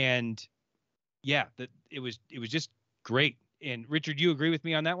 and yeah, that it was just great. And Richard, you agree with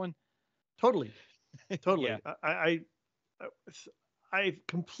me on that one? Totally. Yeah. I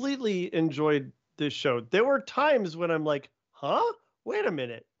completely enjoyed this show. There were times when I'm like, huh? Wait a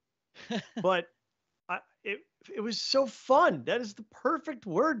minute. But it was so fun. That is the perfect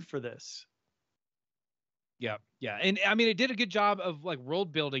word for this. Yeah. And I mean, it did a good job of like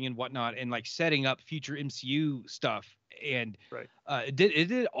world building and whatnot, and like setting up future MCU stuff. And it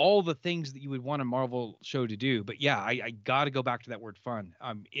did all the things that you would want a Marvel show to do. But yeah, I got to go back to that word fun.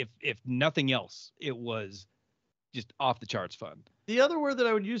 If nothing else, it was just off the charts fun. The other word that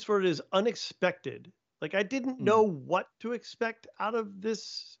I would use for it is unexpected. Like, I didn't know what to expect out of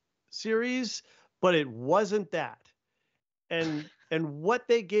this series, but it wasn't that. And what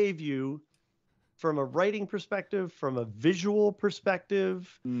they gave you from a writing perspective, from a visual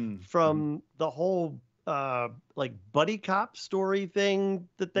perspective, from the whole like buddy cop story thing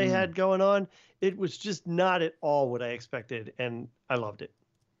that they had going on, it was just not at all what I expected, and I loved it.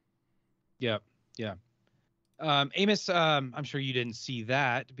 Yeah. Amos, I'm sure you didn't see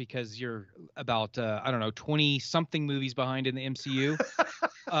that because you're about, 20 something movies behind in the MCU.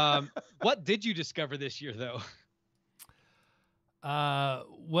 What did you discover this year though?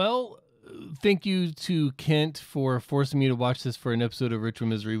 Well, thank you to Kent for forcing me to watch this for an episode of Ritual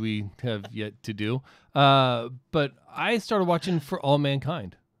Misery we have yet to do. But I started watching For All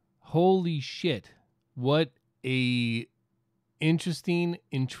Mankind. Holy shit. What a interesting,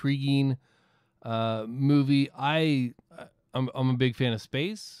 intriguing movie. I'm a big fan of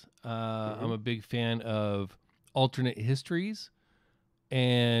space. I'm a big fan of alternate histories,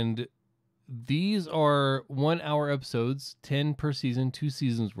 and these are 1-hour episodes, 10 per season, 2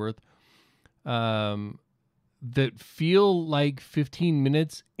 seasons worth, that feel like 15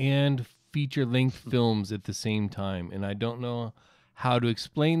 minutes and feature length films at the same time. And I don't know how to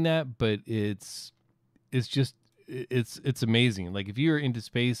explain that, but it's amazing. Like, if you're into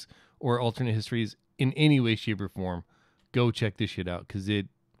space or alternate histories in any way, shape, or form, go check this shit out because it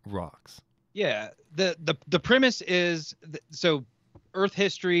rocks. Yeah, the premise is so Earth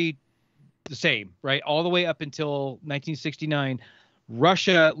history, the same, right? All the way up until 1969,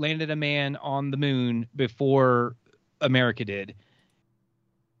 Russia landed a man on the moon before America did,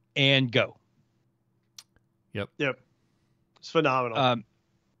 and go. Yep. It's phenomenal.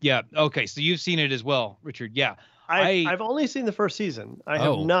 Yeah. Okay. So you've seen it as well, Richard. Yeah. I've only seen the first season. I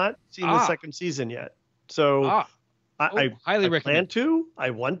have not seen the second season yet. So I highly recommend.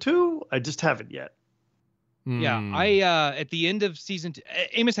 I want to. I just haven't yet. Yeah. At the end of season 2,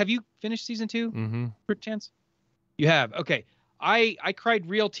 Amos, have you finished season 2? Per chance? You have. Okay. I cried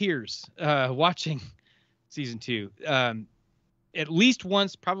real tears watching season 2. At least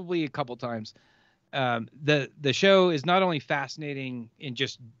once, probably a couple times. The show is not only fascinating and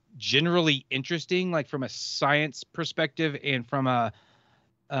just generally interesting, like from a science perspective and from a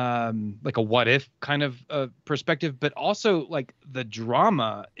like a what if kind of perspective, but also like the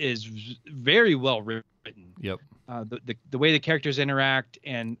drama is very well written. Yep. The way the characters interact,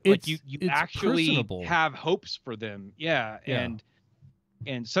 and like you actually personable. have hopes for them. Yeah.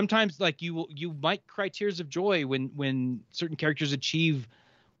 And sometimes like you might cry tears of joy when certain characters achieve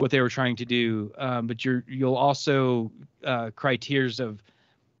what they were trying to do, but you'll also cry tears of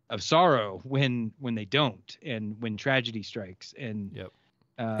sorrow when they don't, and when tragedy strikes. And yep.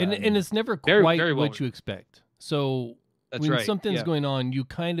 And it's never quite very well what you expect. So That's when right. something's going on, you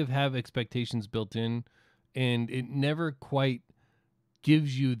kind of have expectations built in, and it never quite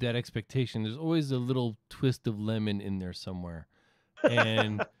gives you that expectation. There's always a little twist of lemon in there somewhere.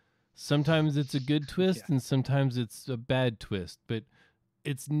 And sometimes it's a good twist and sometimes it's a bad twist, but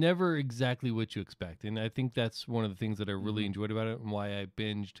it's never exactly what you expect. And I think that's one of the things that I really enjoyed about it, and why I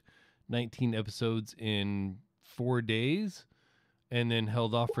binged 19 episodes in 4 days and then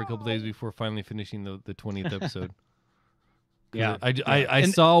held off for a couple days before finally finishing the 20th episode. Yeah. I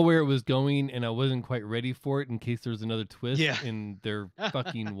saw where it was going, and I wasn't quite ready for it in case there was another twist. Yeah. And there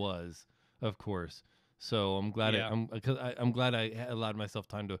fucking was, of course. So I'm glad I'm glad I allowed myself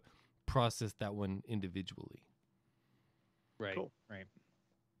time to process that one individually. Right. Cool. Right.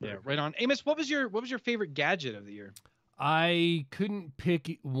 Yeah. Right on. Amos, what was your favorite gadget of the year? I couldn't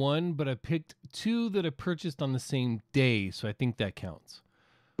pick one, but I picked two that I purchased on the same day, so I think that counts.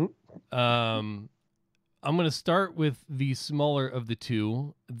 I'm going to start with the smaller of the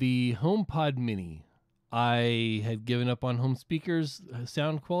two, the HomePod Mini. I had given up on home speakers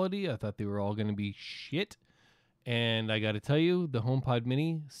sound quality. I thought they were all going to be shit. And I got to tell you, the HomePod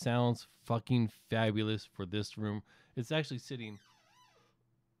Mini sounds fucking fabulous for this room. It's actually sitting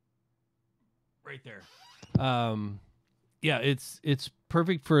right there. Yeah, it's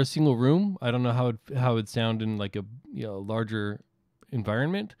perfect for a single room. I don't know how it'd sound in like a larger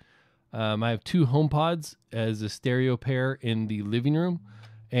environment. I have two HomePods as a stereo pair in the living room,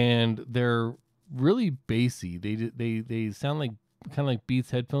 and they're really bassy. They sound like kind of like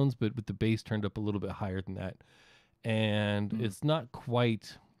Beats headphones, but with the bass turned up a little bit higher than that. And it's not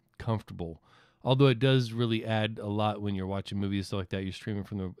quite comfortable, although it does really add a lot when you're watching movies and stuff like that. You're streaming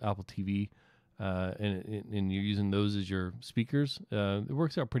from the Apple TV, and you're using those as your speakers. It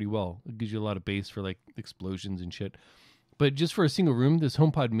works out pretty well. It gives you a lot of bass for like explosions and shit. But just for a single room, this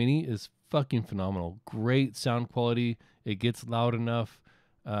HomePod Mini is fucking phenomenal. Great sound quality. It gets loud enough.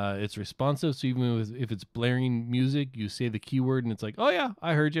 It's responsive, so even if it's blaring music, you say the keyword and it's like, oh yeah,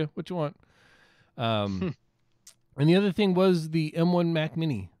 I heard you. What you want? And the other thing was the M1 Mac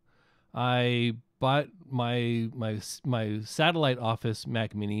Mini. I bought my satellite office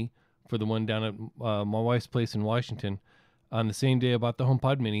Mac Mini for the one down at my wife's place in Washington on the same day I bought the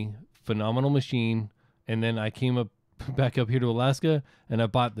HomePod Mini. Phenomenal machine. And then I came back up here to Alaska, and I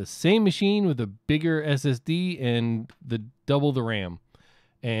bought the same machine with a bigger SSD and the double the RAM.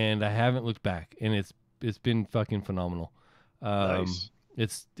 And I haven't looked back, and it's been fucking phenomenal. Nice.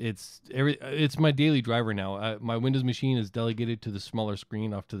 It's my daily driver now. My Windows machine is delegated to the smaller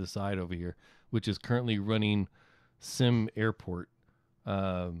screen off to the side over here, which is currently running Sim Airport,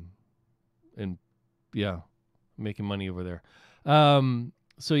 and yeah, making money over there.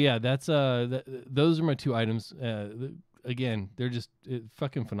 So yeah, that's those are my two items. Again, they're just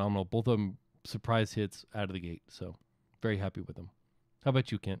fucking phenomenal. Both of them surprise hits out of the gate. So very happy with them. How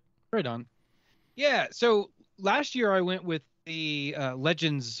about you, Kent? Right on. Yeah. So last year I went with the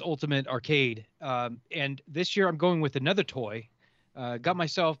Legends Ultimate Arcade, and this year I'm going with another toy. Got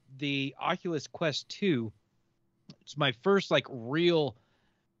myself the Oculus Quest 2. It's my first like real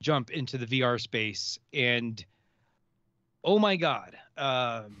jump into the VR space, and oh my God,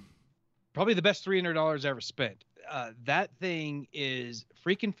 probably the best $300 I ever spent. That thing is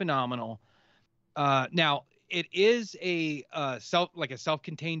freaking phenomenal. Now it is a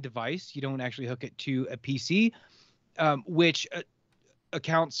self-contained device. You don't actually hook it to a PC, which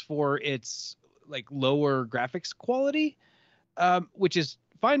accounts for its like lower graphics quality, which is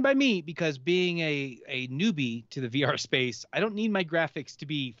fine by me, because being a newbie to the VR space, I don't need my graphics to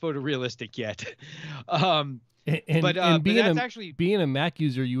be photorealistic yet. But being a Mac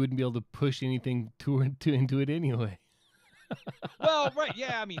user, you wouldn't be able to push anything into it anyway. Well, right,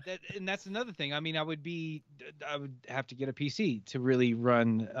 yeah. I mean, that's another thing. I mean, I would have to get a PC to really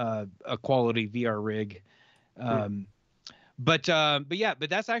run a quality VR rig. But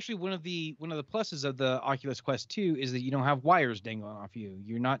that's actually one of the pluses of the Oculus Quest 2 is that you don't have wires dangling off you.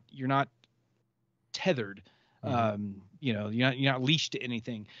 You're not tethered. You know, you're not leashed to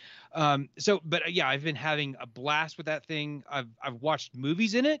anything. But yeah, I've been having a blast with that thing. I've watched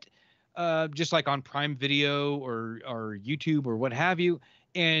movies in it, just like on Prime Video or YouTube or what have you.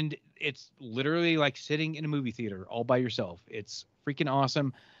 And it's literally like sitting in a movie theater all by yourself. It's freaking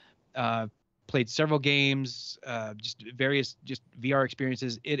awesome. Played several games, just various VR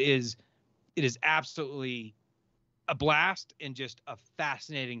experiences. It is absolutely a blast and just a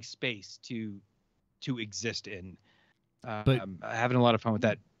fascinating space to exist in. But having a lot of fun with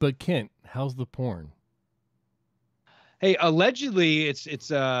that. But Kent, how's the porn? Hey, allegedly it's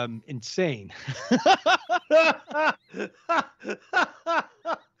insane.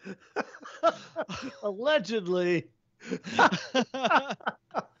 Allegedly.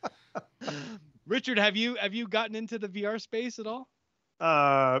 Richard, have you gotten into the VR space at all?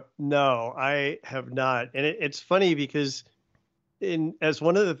 No, I have not. And it's funny because as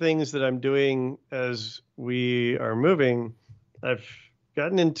one of the things that I'm doing as we are moving, I've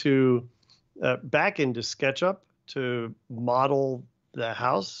gotten into back into SketchUp to model the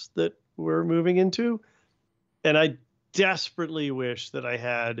house that we're moving into. And I desperately wish that I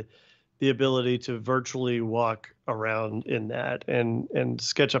had the ability to virtually walk around in that. And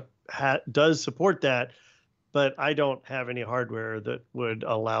SketchUp does support that, but I don't have any hardware that would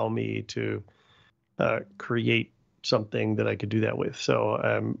allow me to create something that I could do that with.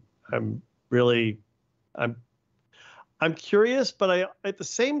 So I'm curious, but at the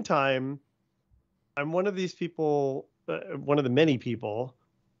same time, I'm one of these people, one of the many people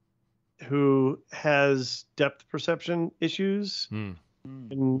who has depth perception issues.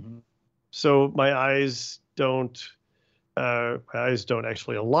 And so my eyes don't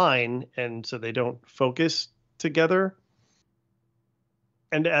actually align, and so they don't focus together.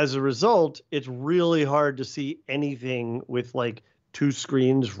 And as a result, it's really hard to see anything with like two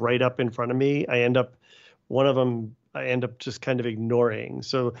screens right up in front of me. I end up just kind of ignoring.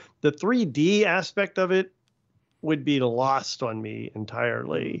 So the 3D aspect of it would be lost on me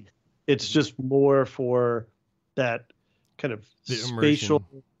entirely. It's just more for that kind of spatial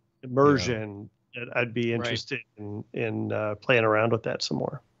immersion that I'd be interested in playing around with that some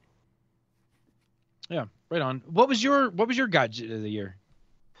more. Yeah, right on. What was your gadget of the year?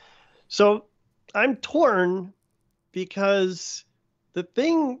 So I'm torn because the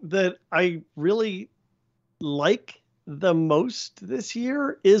thing that I really like the most this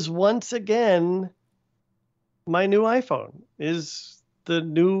year is once again my new iPhone, is the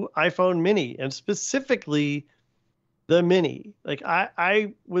new iPhone mini, and specifically the mini. Like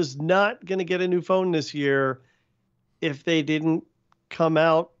I was not going to get a new phone this year if they didn't come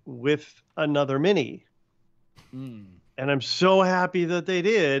out with another mini. And I'm so happy that they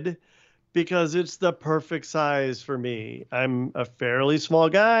did, because it's the perfect size for me. I'm a fairly small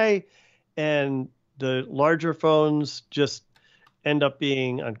guy, and the larger phones just end up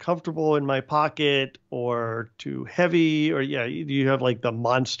being uncomfortable in my pocket or too heavy, or you have like the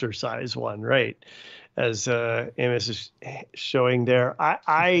monster size one, right? As Amos is showing there.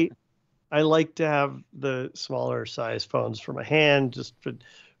 I like to have the smaller size phones for my hand, just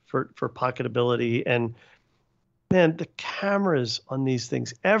for pocketability. And man, the cameras on these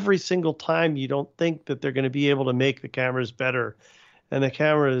things, every single time you don't think that they're going to be able to make the cameras better, and the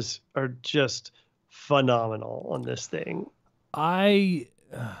cameras are just phenomenal on this thing. So I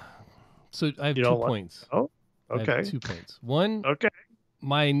have 2 points. Oh, okay. I have 2 points. One, okay.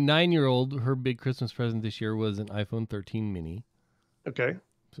 My 9-year-old, her big Christmas present this year was an iPhone 13 mini. Okay.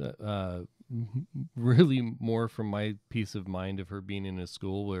 Really more from my peace of mind of her being in a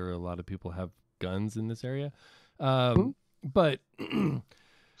school where a lot of people have guns in this area. But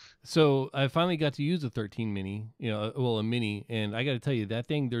so I finally got to use a 13 mini, a mini. And I got to tell you, that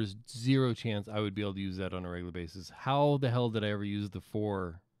thing, there's zero chance I would be able to use that on a regular basis. How the hell did I ever use the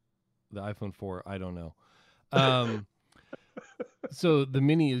iPhone 4? I don't know. So the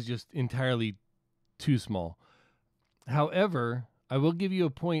mini is just entirely too small. However, I will give you a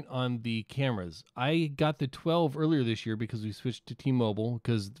point on the cameras. I got the 12 earlier this year because we switched to T-Mobile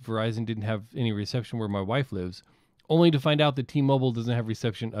because Verizon didn't have any reception where my wife lives, only to find out that T-Mobile doesn't have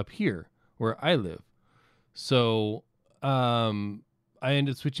reception up here where I live. So I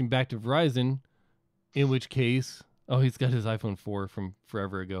ended up switching back to Verizon, in which case, he's got his iPhone 4 from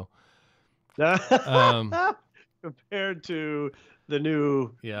forever ago. Compared to the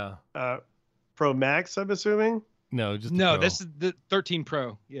new Pro Max, I'm assuming? No, just no. This is the 13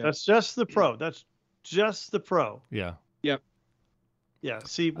 Pro. Yeah, that's just the Pro. That's just the Pro. Yeah. Yep. Yeah.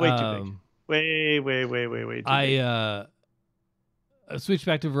 See, way too big. Way too big. I switched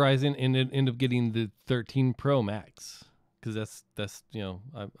back to Verizon and ended up getting the 13 Pro Max because that's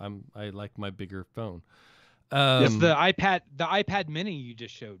I like my bigger phone. It's the iPad Mini you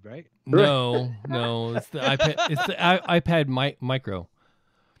just showed, right? No, it's the iPad. It's the iPad Micro.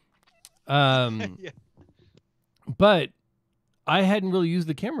 Yeah. But I hadn't really used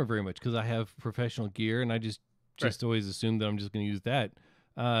the camera very much because I have professional gear, and I just always assumed that I'm just going to use that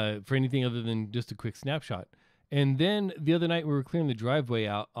for anything other than just a quick snapshot. And then the other night we were clearing the driveway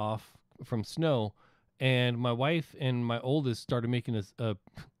off from snow, and my wife and my oldest started making a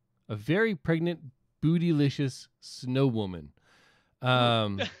very pregnant, bootylicious snow woman.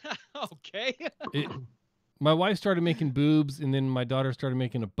 Okay. My wife started making boobs, and then my daughter started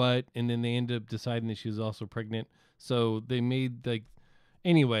making a butt, and then they ended up deciding that she was also pregnant. So they made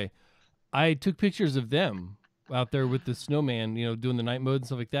anyway, I took pictures of them out there with the snowman, doing the night mode and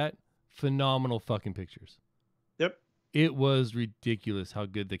stuff like that. Phenomenal fucking pictures. Yep. It was ridiculous how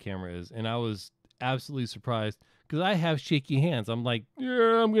good the camera is. And I was absolutely surprised because I have shaky hands. I'm like,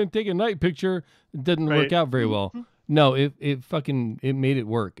 yeah, I'm going to take a night picture. It doesn't work out very well. No, it made it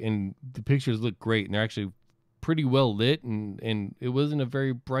work. And the pictures look great. And they're actually pretty well lit. And it wasn't a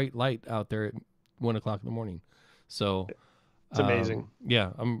very bright light out there at 1 o'clock in the morning. So it's amazing.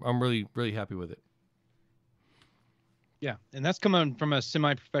 Yeah, I'm really, really happy with it. Yeah, and that's coming from a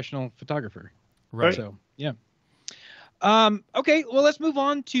semi-professional photographer. Right. So, yeah. Okay, well, let's move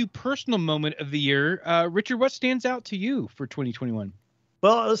on to personal moment of the year. Richard, what stands out to you for 2021?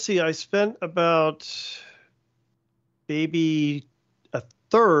 Well, let's see. I spent about maybe a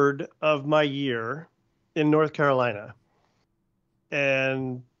third of my year in North Carolina.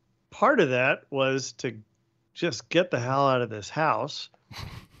 And part of that was to just get the hell out of this house.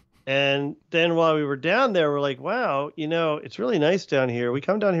 And then while we were down there, we're like, wow, it's really nice down here. We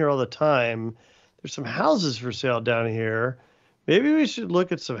come down here all the time. There's some houses for sale down here. Maybe we should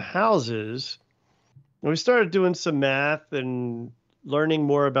look at some houses. And we started doing some math and learning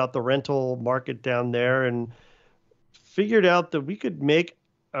more about the rental market down there and figured out that we could make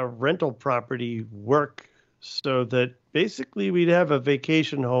a rental property work so that basically we'd have a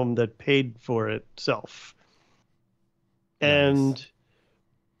vacation home that paid for itself. Nice. And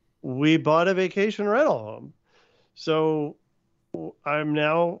we bought a vacation rental home. So I'm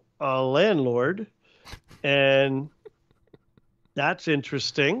now a landlord, and that's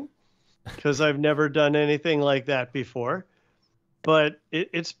interesting because I've never done anything like that before. But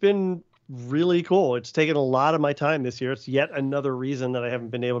it's been really cool. It's taken a lot of my time this year. It's yet another reason that I haven't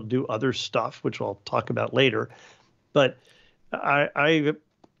been able to do other stuff, which I'll talk about later. But I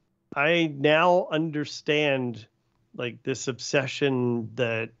now understand this obsession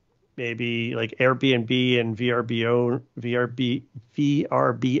that maybe Airbnb and VRBO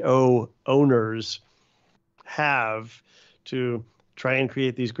owners have to try and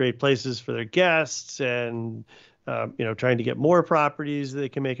create these great places for their guests and, trying to get more properties that they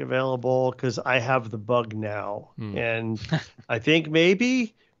can make available because I have the bug now. And I think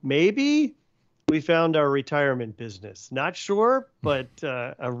maybe we found our retirement business. Not sure, but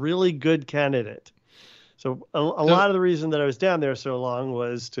a really good candidate. So a lot of the reason that I was down there so long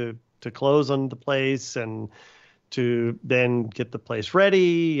was to close on the place and to then get the place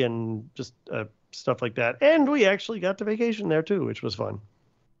ready and just stuff like that. And we actually got to vacation there too, which was fun.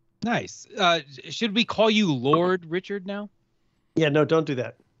 Nice. Should we call you Lord Richard now? Yeah, no, don't do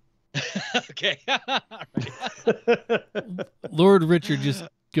that. Okay. Lord Richard just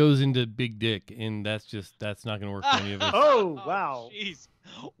goes into big dick, and that's not going to work for any of us. Oh, wow. Jeez.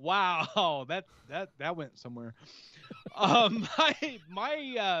 Wow. That went somewhere. My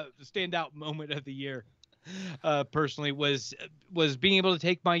standout moment of the year, personally, was being able to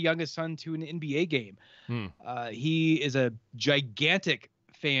take my youngest son to an NBA game. He is a gigantic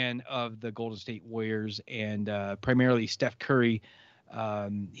fan of the Golden State Warriors and primarily Steph Curry.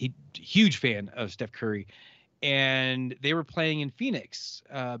 Huge fan of Steph Curry. And they were playing in Phoenix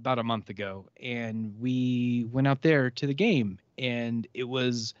about a month ago, and we went out there to the game, and it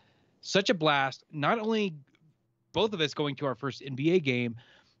was such a blast. Not only both of us going to our first NBA game,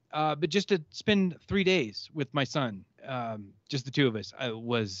 but just to spend 3 days with my son, just the two of us,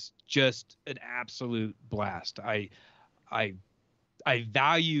 was just an absolute blast. I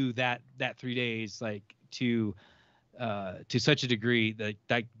value that 3 days to such a degree that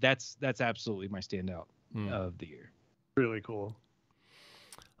that's absolutely my standout of the year. Really cool.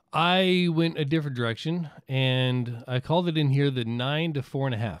 I went a different direction, and I called it in here the 9 to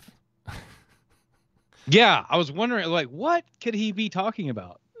 4.5. Yeah, I was wondering, what could he be talking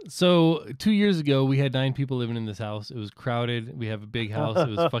about? So 2 years ago, we had 9 people living in this house. It was crowded. We have a big house. It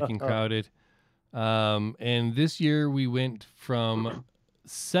was fucking crowded. And this year we went from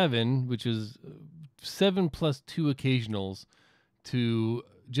 7, which is 7 plus 2 occasionals, to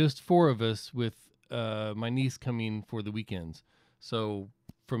just 4 of us with my niece coming for the weekends. So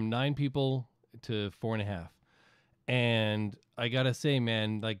from 9 people to 4.5. And I gotta say,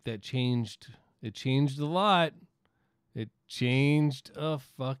 man, like that changed. It changed a lot. It changed a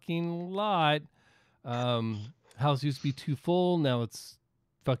fucking lot. House used to be too full. Now it's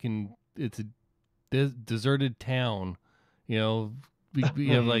a deserted town. You know, we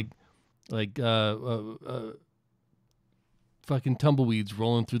have like fucking tumbleweeds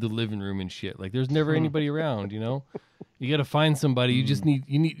rolling through the living room and shit. Like there's never anybody around, you know? You got to find somebody. You just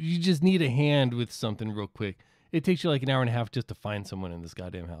need a hand with something real quick. It takes you like an hour and a half just to find someone in this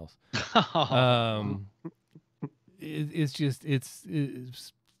goddamn house.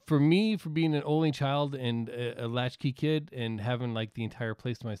 It's for me, for being an only child and a latchkey kid and having like the entire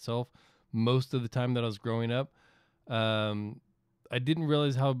place to myself most of the time that I was growing up. I didn't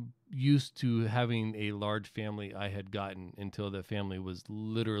realize how used to having a large family I had gotten until the family was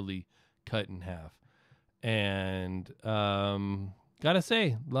literally cut in half. And gotta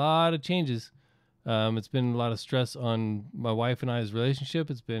say, a lot of changes. It's been a lot of stress on my wife and I's relationship.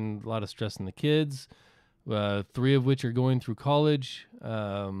 It's been a lot of stress on the kids, 3 of which are going through college.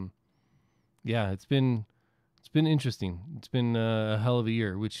 Yeah, it's been interesting. It's been a hell of a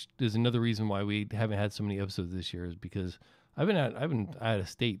year, which is another reason why we haven't had so many episodes this year, is because I've been out of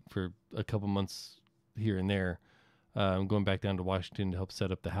state for a couple months here and there. Going back down to Washington to help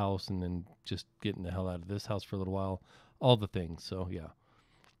set up the house, and then just getting the hell out of this house for a little while. All the things. So yeah,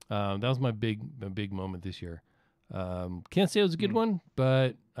 that was my big moment this year. Can't say it was a good one,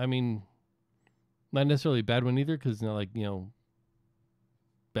 but I mean, not necessarily a bad one either, because like, you know,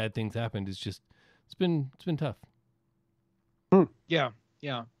 bad things happened. It's just it's been tough. Yeah.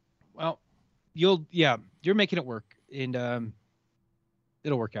 Well, you're making it work, and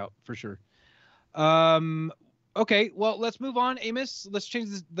it'll work out for sure. Okay, well, let's move on, Amos. Let's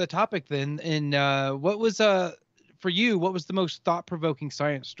change the topic then. And what was for you? What was the most thought-provoking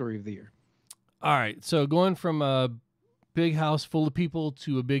science story of the year? All right, so going from a big house full of people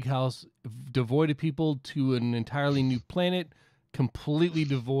to a big house devoid of people to an entirely new planet, completely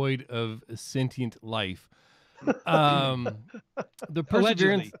devoid of sentient life. The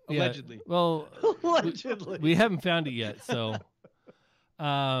Perseverance, allegedly. Well, Allegedly. we haven't found it yet. So,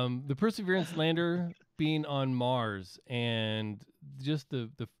 the Perseverance lander being on Mars, and just the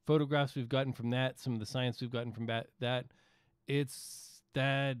photographs we've gotten from that, some of the science we've gotten from that,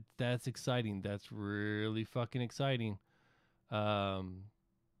 that's exciting. That's really fucking exciting.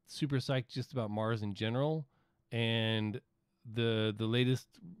 Super psyched just about Mars in general, and the latest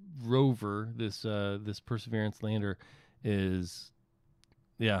rover, this Perseverance lander, is,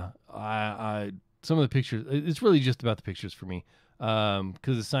 I some of the pictures. It's really just about the pictures for me,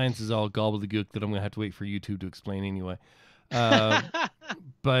 because the science is all gobbledygook that I'm gonna have to wait for YouTube to explain anyway.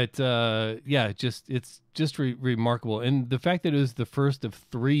 But it's just remarkable, and the fact that it was the first of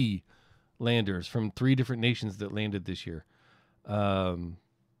 3 landers from 3 different nations that landed this year.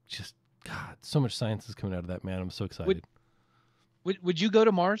 Just God, so much science is coming out of that, man. I'm so excited. Would you go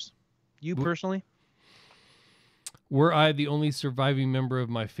to Mars? You personally? Were I the only surviving member of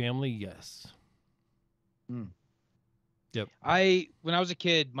my family? Yes. Yep. When I was a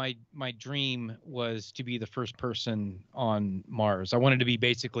kid, my dream was to be the first person on Mars. I wanted to be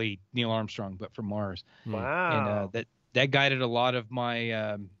basically Neil Armstrong, but for Mars. Wow. And that guided a lot of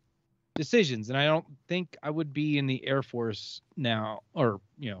my decisions. And I don't think I would be in the Air Force now, or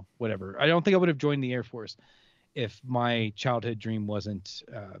whatever. I don't think I would have joined the Air Force if my childhood dream wasn't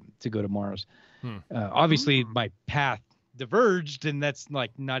to go to Mars. Obviously, my path diverged, and that's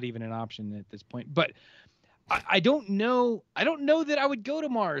like not even an option at this point. But I don't know that I would go to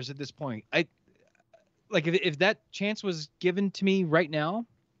Mars at this point. If that chance was given to me right now,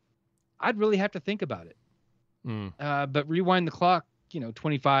 I'd really have to think about it. But rewind the clock,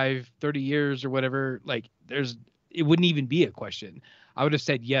 25, 30 years or whatever, it wouldn't even be a question. I would have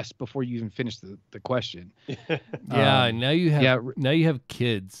said yes before you even finished the question. Now you have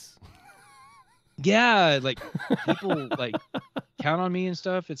kids. Yeah, people count on me and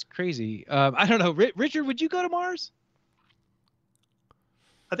stuff. It's crazy. I don't know. Richard, would you go to Mars?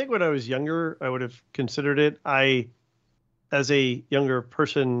 I think when I was younger, I would have considered it. As a younger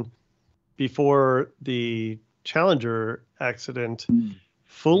person before the Challenger accident,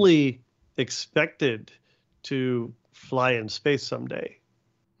 fully expected to fly in space someday.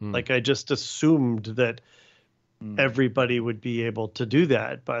 I just assumed that everybody would be able to do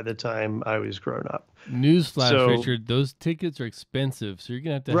that by the time I was grown up. Newsflash, Richard, those tickets are expensive, so you're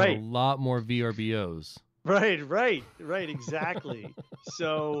gonna have to have a lot more VRBOs. Right, exactly.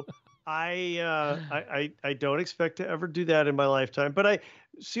 So I don't expect to ever do that in my lifetime, but I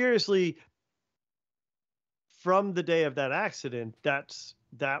seriously, from the day of that accident,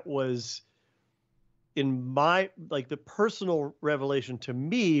 that was in my, like, the personal revelation to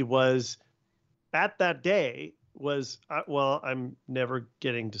me was at that day was, well, I'm never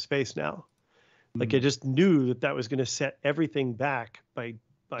getting to space now. Like, I just knew that was going to set everything back by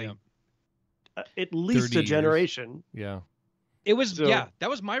at least 30 a years. generation. Yeah. It was, So- yeah, that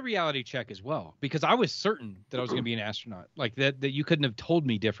was my reality check as well, because I was certain that I was going to be an astronaut. Like that you couldn't have told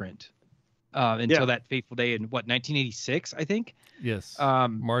me different until that fateful day in 1986, I think. Yes.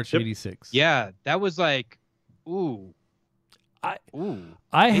 March March 86. Yeah, that was like, ooh. I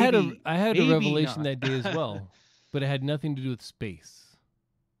maybe, had a revelation not. that day as well, but it had nothing to do with space.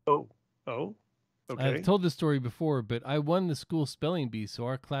 Oh, okay. I've told this story before, but I won the school spelling bee, so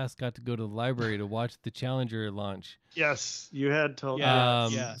our class got to go to the library to watch the Challenger launch. Yes, you had told me.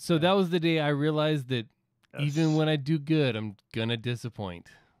 So that was the day I realized that even when I do good, I'm gonna disappoint.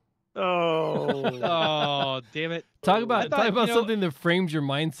 Oh, damn it! Talk about something that frames your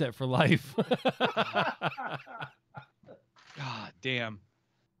mindset for life. God damn.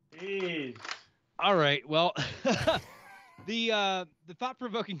 Jeez. All right. Well, the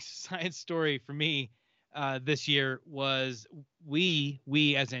thought-provoking science story for me this year was we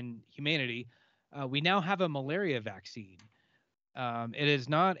as in humanity, we now have a malaria vaccine. It is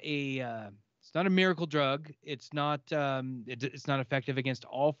not a miracle drug. It's not effective against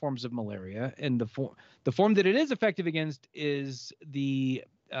all forms of malaria, and the form that it is effective against is the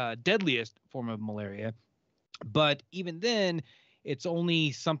deadliest form of malaria. But even then, it's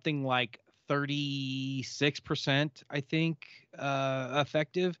only something like 36%, I think,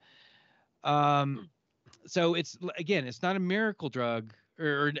 effective. So it's not a miracle drug,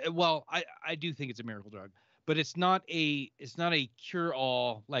 or well, I do think it's a miracle drug, but it's not a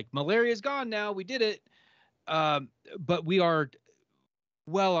cure-all. Like, malaria is gone now, we did it. But we are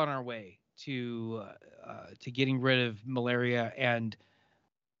well on our way to getting rid of malaria and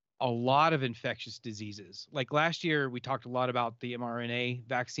a lot of infectious diseases. Like last year, we talked a lot about the mRNA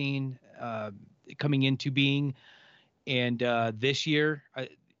vaccine coming into being, and this year,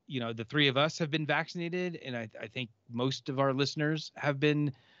 the three of us have been vaccinated, and I think most of our listeners have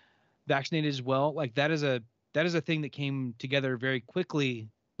been vaccinated as well. Like that is a thing that came together very quickly.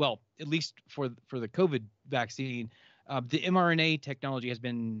 Well, at least for the COVID vaccine, the mRNA technology has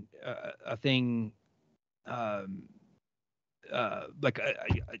been a thing. I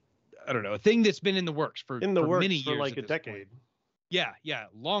don't know, a thing that's been in the works for many years, for like a decade. Point. Yeah,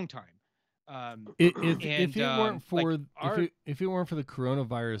 long time. If it weren't for if it weren't for the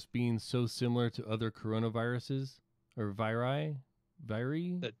coronavirus being so similar to other coronaviruses or viri,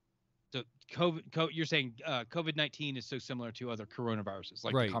 the COVID, you're saying COVID-19 is so similar to other coronaviruses,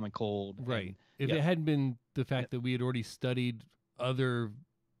 like the common cold, right? If it hadn't been the fact that we had already studied other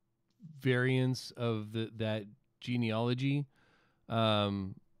variants of that genealogy,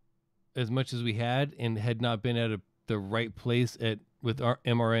 as much as we had, and had not been at the right place with our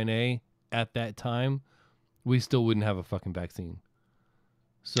mRNA at that time, we still wouldn't have a fucking vaccine.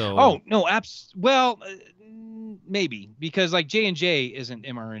 So maybe, because like J&J isn't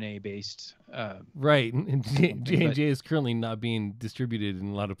mRNA based, right, and J&J is currently not being distributed in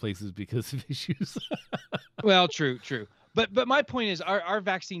a lot of places because of issues. Well, true, but my point is our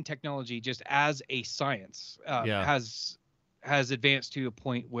vaccine technology, just as a science, has advanced to a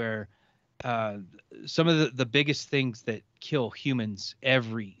point where some of the biggest things that kill humans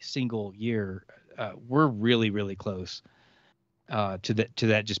every single year, we're really, really close to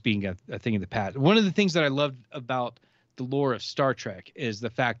that just being a thing in the past. One of the things that I loved about the lore of Star Trek is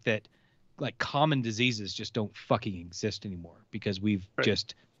the fact that like common diseases just don't fucking exist anymore, because we've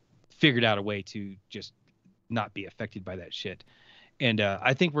just figured out a way to just not be affected by that shit. And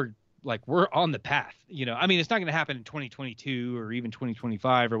I think we're on the path, I mean, it's not going to happen in 2022 or even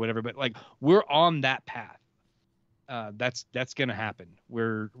 2025 or whatever, but like we're on that path. That's going to happen.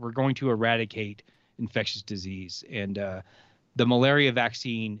 We're going to eradicate infectious disease, and the malaria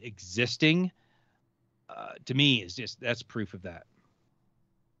vaccine existing, to me, is that's proof of that.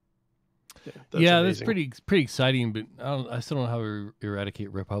 That's pretty exciting, but I still don't know how to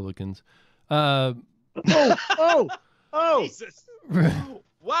eradicate Republicans. Jesus.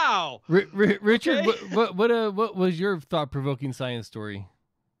 Wow, Richard, okay. what was your thought-provoking science story?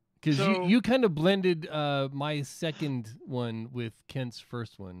 Because you kind of blended my second one with Kent's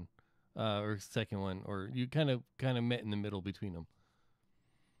first one, or second one, or you kind of met in the middle between them.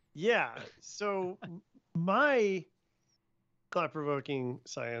 Yeah. So my thought-provoking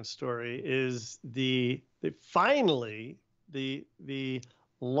science story is the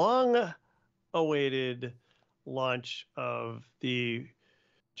long-awaited launch of the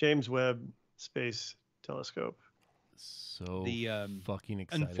James Webb Space telescope. So The fucking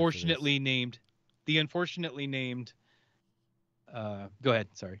excited. unfortunately named. The unfortunately named. Go ahead.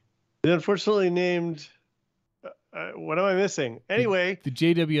 Sorry. The unfortunately named. What am I missing? Anyway, the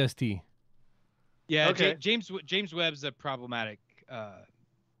JWST. Yeah. Okay. James Webb's a problematic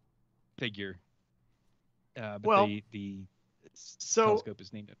figure. But Well, the so telescope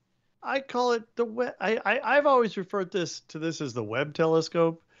is named it. I call it the Webb. I've always referred to this as the Webb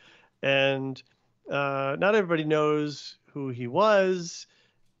telescope, and not everybody knows who he was.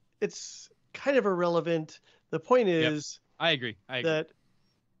 It's kind of irrelevant. The point is, I agree. that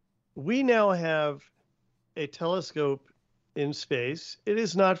we now have a telescope in space. It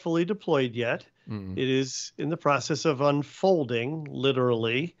is not fully deployed yet. Mm-mm. It is in the process of unfolding,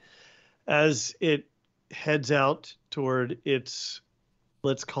 literally, as it heads out toward its,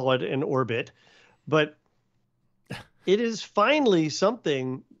 let's call it an orbit. But it is finally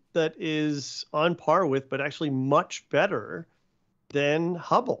something that is on par with, but actually much better than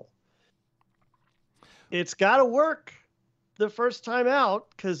Hubble. It's got to work the first time out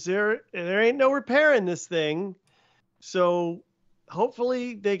because there ain't no repairing this thing. So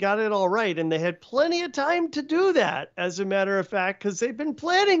hopefully they got it all right. And they had plenty of time to do that, as a matter of fact, because they've been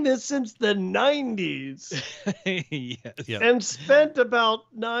planning this since the 90s. Yes. Yep. And spent about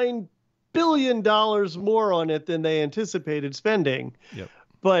 $9 billion more on it than they anticipated spending. Yep.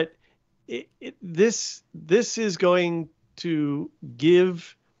 But this is going to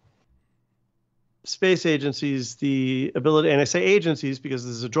give space agencies the ability, and I say agencies because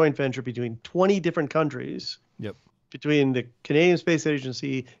this is a joint venture between 20 different countries. Yep. Between the Canadian Space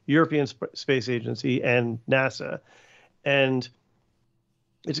Agency, European Space Agency, and NASA. And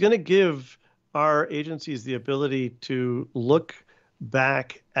it's going to give our agencies the ability to look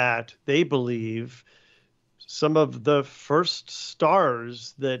back at, they believe, some of the first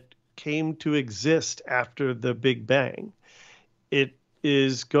stars that came to exist after the Big Bang. It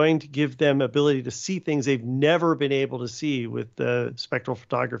is going to give them ability to see things they've never been able to see with the spectral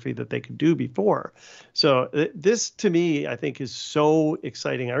photography that they could do before. So this, to me, I think is so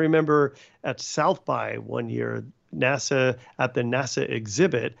exciting. I remember at South by one year, NASA, at the NASA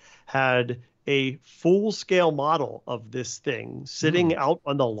exhibit, had a full-scale model of this thing sitting out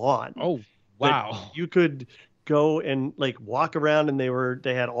on the lawn. Oh, wow. You could go and like walk around, and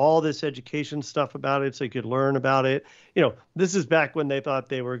they had all this education stuff about it, so you could learn about it. You know, this is back when they thought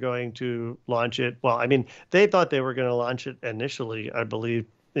they were going to launch it. Well, I mean, they thought they were going to launch it initially, I believe,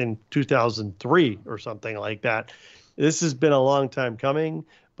 in 2003 or something like that. This has been a long time coming,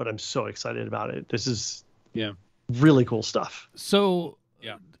 but I'm so excited about it. This is really cool stuff. So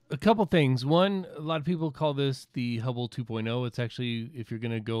Yeah. a couple things. One, a lot of people call this the Hubble 2.0. It's actually, if you're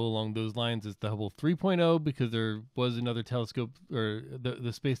going to go along those lines, it's the Hubble 3.0 because there was another telescope, or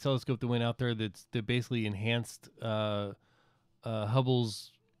the space telescope that went out there that basically enhanced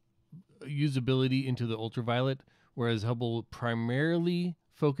Hubble's usability into the ultraviolet, whereas Hubble primarily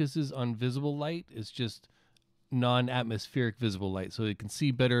focuses on visible light. It's just non-atmospheric visible light, so it can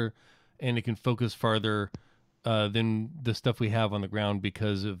see better and it can focus farther than the stuff we have on the ground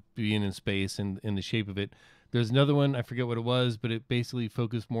because of being in space and the shape of it. There's another one, I forget what it was, but it basically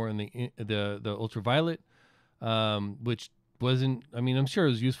focused more on the ultraviolet, which wasn't, I mean, I'm sure it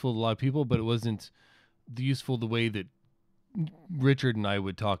was useful to a lot of people, but it wasn't useful the way that Richard and I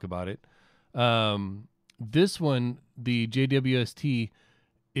would talk about it. This one, the JWST,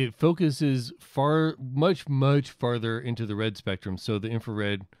 it focuses much farther into the red spectrum, so the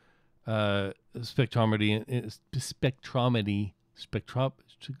infrared spectrometry.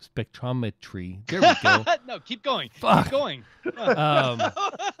 There we go. No, keep going. Fuck. Keep going. But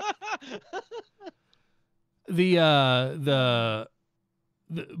the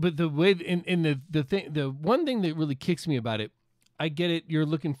way the one thing that really kicks me about it, I get it. You're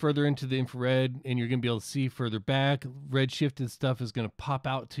looking further into the infrared, and you're gonna be able to see further back. Redshifted stuff is gonna pop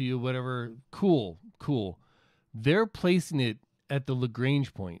out to you. Whatever. Cool. They're placing it at the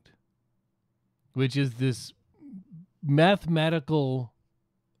Lagrange point, which is this mathematical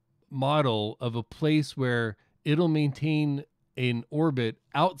model of a place where it'll maintain an orbit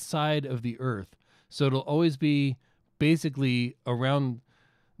outside of the Earth. So it'll always be basically around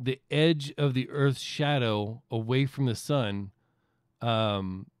the edge of the Earth's shadow, away from the sun,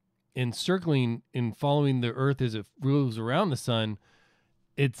 and circling and following the Earth as it moves around the sun.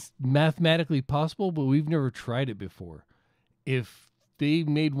 It's mathematically possible, but we've never tried it before. If they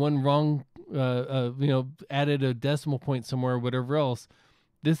made one wrong, added a decimal point somewhere, or whatever else,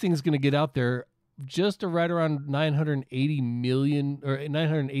 this thing's going to get out there just right around 980 million or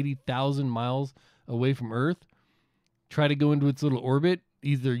 980,000 miles away from Earth, try to go into its little orbit,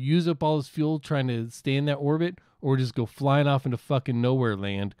 either use up all his fuel trying to stay in that orbit or just go flying off into fucking nowhere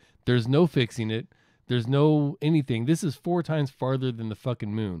land. There's no fixing it. There's no anything. This is 4 times farther than the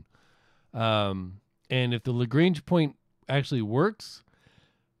fucking moon. And if the Lagrange point actually works,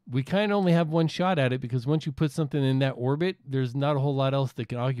 we kind of only have one shot at it, because once you put something in that orbit, there's not a whole lot else that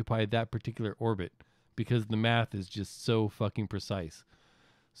can occupy that particular orbit, because the math is just so fucking precise.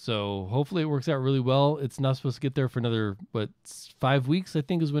 So hopefully it works out really well. It's not supposed to get there for another, 5 weeks, I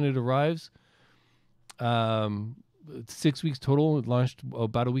think, is when it arrives. 6 weeks total. It launched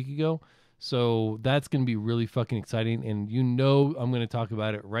about a week ago. So that's going to be really fucking exciting. And I'm going to talk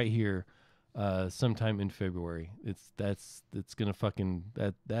about it right here sometime in February. It's going to fucking,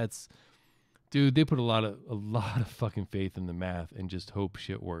 dude, they put a lot of fucking faith in the math and just hope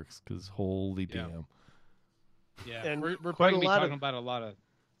shit works, because holy damn. Yeah, and we're quite probably a gonna be lot talking of about a lot of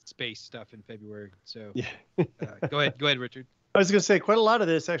space stuff in February. So yeah. Go ahead, Richard. I was going to say quite a lot of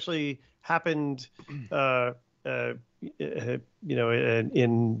this actually happened, in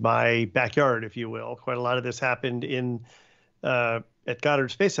my backyard, if you will. Quite a lot of this happened at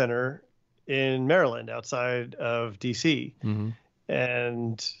Goddard Space Center in Maryland, outside of DC. Mm-hmm.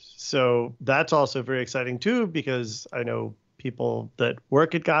 And so that's also very exciting too, because I know people that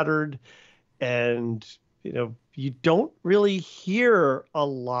work at Goddard, and you don't really hear a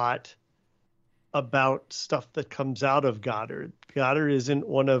lot about stuff that comes out of Goddard. Goddard isn't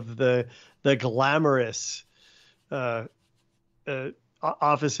one of the glamorous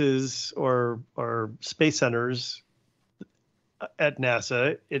offices or space centers at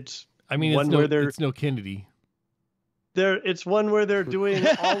NASA. It's no Kennedy. It's one where they're doing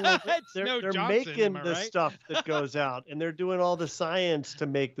all of it. They're Johnson, making the right? stuff that goes out, and they're doing all the science to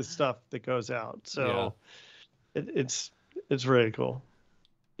make the stuff that goes out. So it's really cool.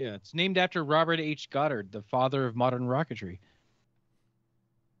 Yeah, it's named after Robert H. Goddard, the father of modern rocketry.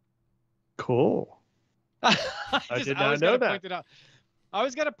 Cool. I did not know that. I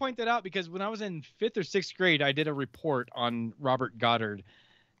always got to point that out, because when I was in 5th or 6th grade, I did a report on Robert Goddard,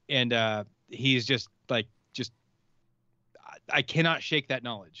 and he's just I cannot shake that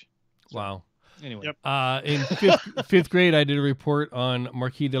knowledge. So, wow. Anyway. Yep. In fifth grade, I did a report on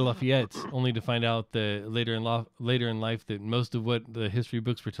Marquis de Lafayette, only to find out later in life that most of what the history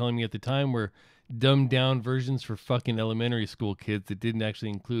books were telling me at the time were dumbed down versions for fucking elementary school kids that didn't actually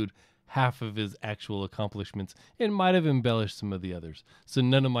include half of his actual accomplishments and might have embellished some of the others. So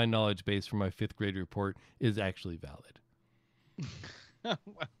none of my knowledge base for my 5th grade report is actually valid.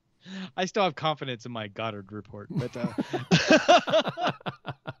 I still have confidence in my Goddard report, but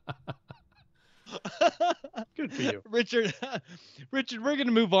good for you, Richard. We're going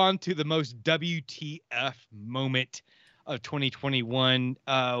to move on to the most WTF moment of 2021.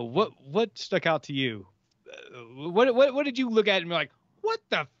 What stuck out to you? What did you look at and be like, what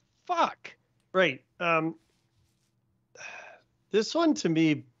the fuck? Right. This one to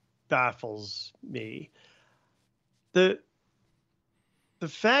me baffles me. The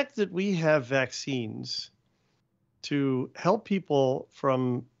fact that we have vaccines to help people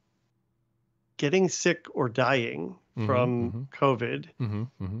from getting sick or dying from COVID,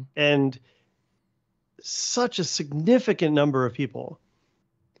 and such a significant number of people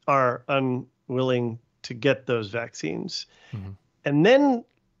are unwilling to get those vaccines. And then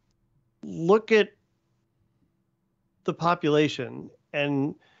look at the population,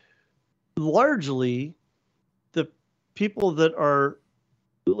 and largely the people that are,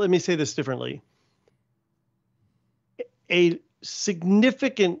 let me say this differently, a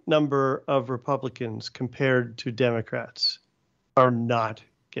significant number of Republicans compared to Democrats are not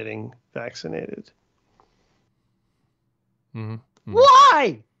getting vaccinated.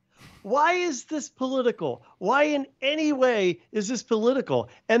 Why? Why is this political? Why in any way is this political?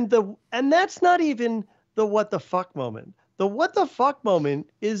 And that's not even the what the fuck moment. The what the fuck moment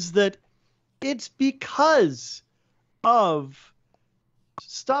is that it's because of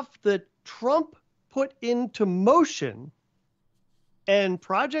stuff that Trump put into motion, and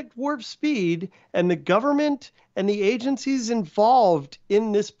Project Warp Speed and the government and the agencies involved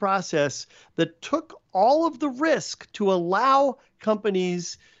in this process that took all of the risk to allow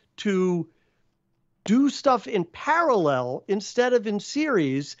companies to do stuff in parallel instead of in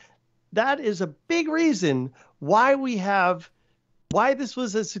series. That is a big reason why this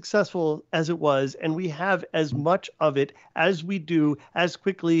was as successful as it was, and we have as much of it as we do, as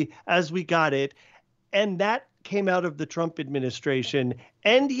quickly as we got it. And that came out of the Trump administration.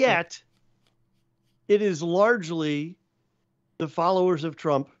 And yet, it is largely the followers of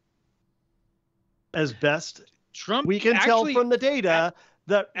Trump, as best Trump we can tell from the data,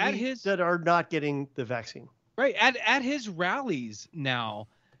 that at his that are not getting the vaccine. Right. At his rallies now,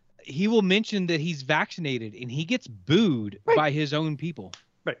 he will mention that he's vaccinated and he gets booed by his own people.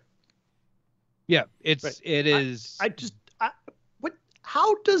 Right. Yeah. It is.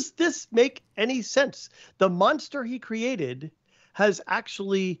 How does this make any sense? The monster he created has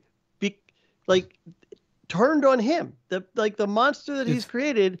actually turned on him. The monster that he's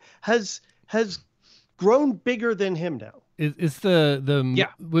created has grown bigger than him now. It's the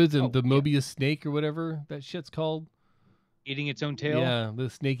what is it, the Mobius snake or whatever that shit's called? Eating its own tail. Yeah, the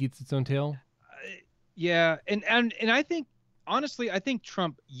snake eats its own tail. Yeah, and I think honestly, I think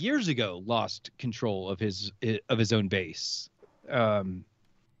Trump years ago lost control of his own base.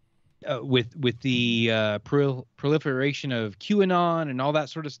 With the proliferation of QAnon and all that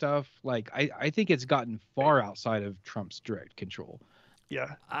sort of stuff, like I think it's gotten far outside of Trump's direct control.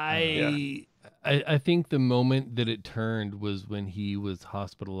 Yeah, I think the moment that it turned was when he was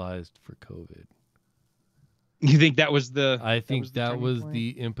hospitalized for COVID. You think that was the? I think that was the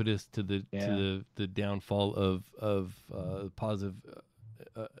impetus to the downfall of positive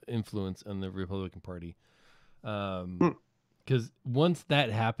influence on the Republican Party. Because once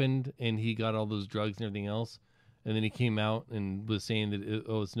that happened and he got all those drugs and everything else, and then he came out and was saying that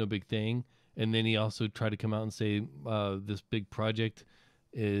it's no big thing, and then he also tried to come out and say this big project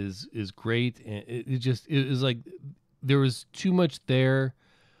is great, and it was like there was too much there.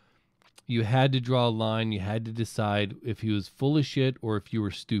 You had to draw a line. You had to decide if he was full of shit or if you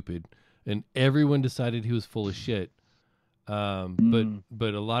were stupid, and everyone decided he was full of shit. But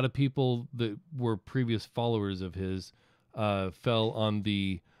a lot of people that were previous followers of his fell on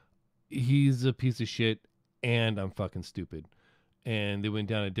he's a piece of shit and I'm fucking stupid, and they went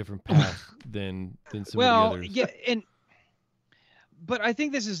down a different path than some of the others. Yeah, but I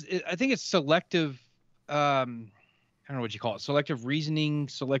think it's selective. I don't know what you call it. Selective reasoning,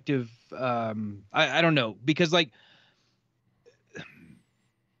 selective. I don't know, because like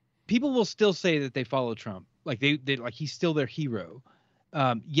people will still say that they follow Trump, like they like he's still their hero,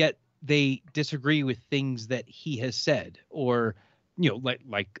 yet they disagree with things that he has said, or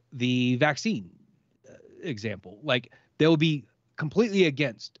like the vaccine example. Like they'll be completely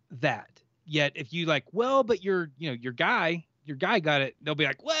against that. Yet if you but your guy got it, they'll be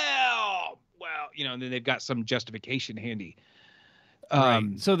like, well, and then they've got some justification handy. Right.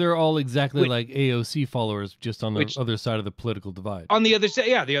 So they're all exactly like AOC followers, just on the other side of the political divide. On the other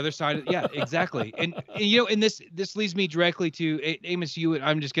side, the other side, exactly. and and this leads me directly to Amos.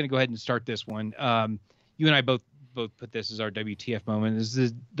 I'm just going to go ahead and start this one. You and I both put this as our WTF moment. This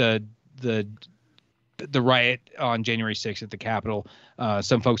is the riot on January 6th at the Capitol.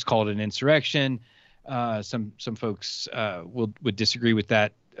 Some folks call it an insurrection. Some folks would disagree with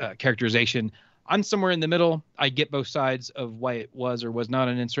that characterization. I'm somewhere in the middle. I get both sides of why it was or was not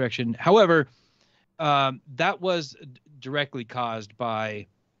an insurrection. However, that was directly caused by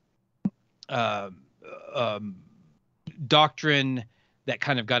doctrine that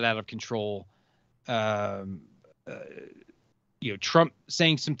kind of got out of control. Trump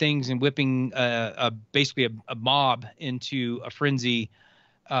saying some things and whipping basically a mob into a frenzy,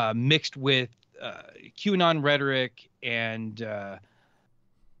 mixed with QAnon rhetoric and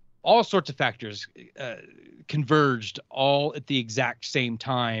all sorts of factors converged all at the exact same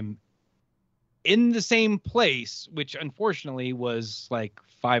time in the same place, which unfortunately was like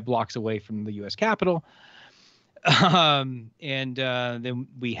 5 blocks away from the U.S. Capitol. And then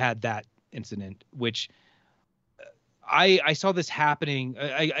we had that incident, which I saw this happening.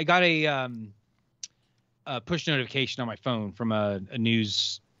 I got a push notification on my phone from a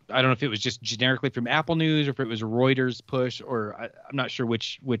news. I don't know if it was just generically from Apple News or if it was a Reuters push, or I'm not sure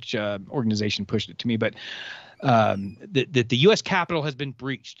which organization pushed it to me, but that the U.S. Capitol has been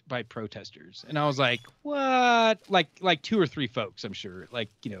breached by protesters. And I was like, what? Like 2 or 3 folks, I'm sure. Like,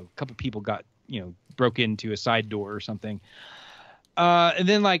 a couple people got, broke into a side door or something. And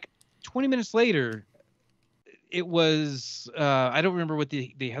then like 20 minutes later, it was, I don't remember what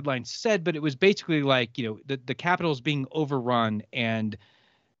the headline said, but it was basically like, the Capitol is being overrun and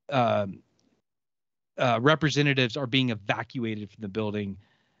representatives are being evacuated from the building.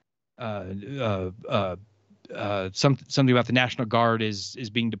 Something about the National Guard is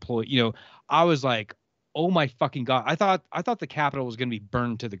being deployed. I was like, oh my fucking God. I thought the Capitol was going to be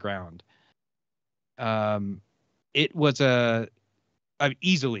burned to the ground. It was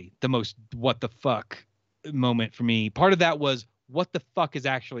easily the most what the fuck moment for me. Part of that was what the fuck is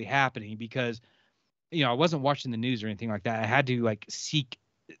actually happening, because I wasn't watching the news or anything like that. I had to like seek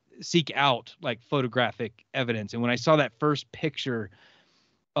out like photographic evidence. And when I saw that first picture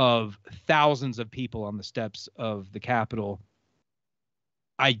of thousands of people on the steps of the Capitol,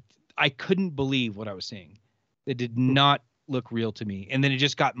 I couldn't believe what I was seeing. It did not look real to me. And then it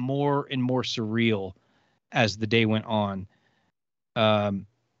just got more and more surreal as the day went on.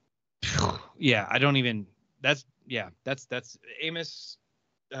 Yeah, I don't even, that's Amos,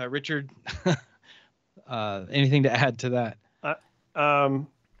 Richard, anything to add to that?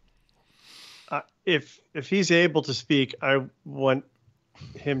 If he's able to speak, I want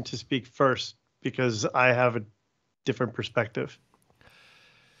him to speak first because I have a different perspective.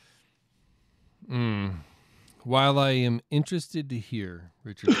 While I am interested to hear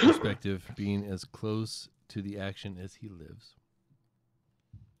Richard's perspective, being as close to the action as he lives,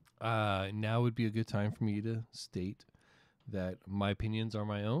 now would be a good time for me to state that my opinions are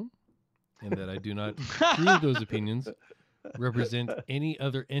my own and that I do not, through those opinions, represent any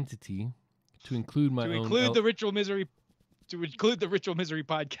other entity to include my own. To include the Ritual Misery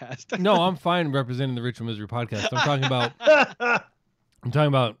podcast. No, I'm fine representing the Ritual Misery podcast. I'm talking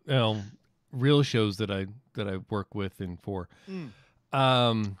about real shows that I work with and for.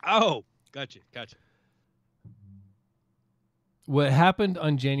 Oh, gotcha. What happened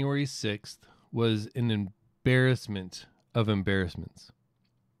on January 6th was an embarrassment of embarrassments.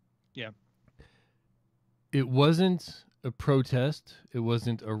 Yeah. It wasn't a protest. It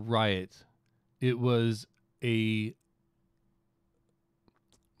wasn't a riot. It was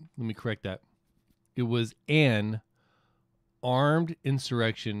let me correct that. It was an armed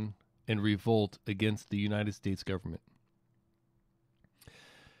insurrection and revolt against the United States government.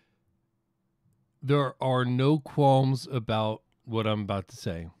 There are no qualms about what I'm about to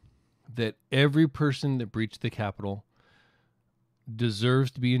say, that every person that breached the Capitol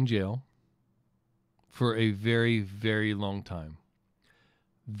deserves to be in jail for a very, very long time.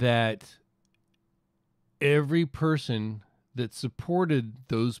 That every person that supported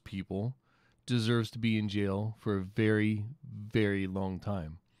those people deserves to be in jail for a very, very long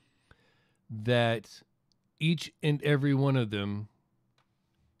time. That each and every one of them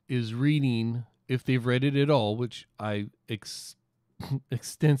is reading, if they've read it at all, which I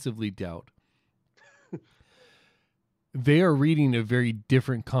extensively doubt, they are reading a very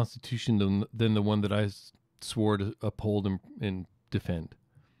different constitution than the one that I swore to uphold and defend.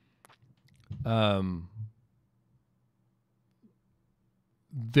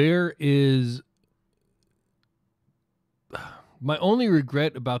 There is my only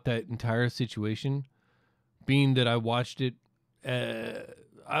regret about that entire situation being that I watched it.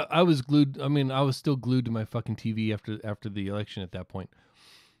 I was glued. I mean, I was still glued to my fucking TV after the election at that point.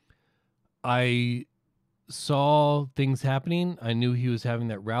 I saw things happening. I knew he was having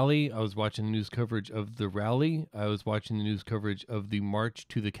that rally. I was watching the news coverage of the rally. I was watching the news coverage of the march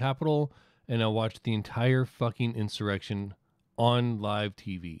to the Capitol. And I watched the entire fucking insurrection on live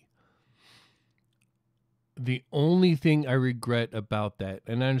TV. The only thing I regret about that,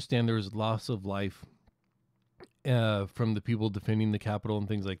 and I understand there was loss of life from the people defending the Capitol and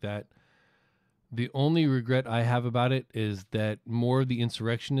things like that. The only regret I have about it is that more of the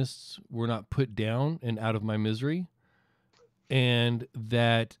insurrectionists were not put down and out of my misery, and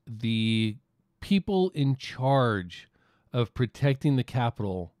that the people in charge of protecting the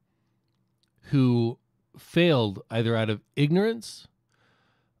Capitol who failed either out of ignorance,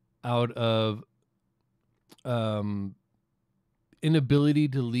 out of inability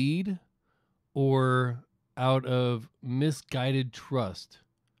to lead, or out of misguided trust,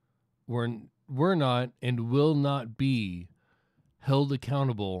 were not and will not be held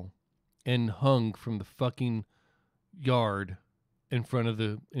accountable and hung from the fucking yard in front of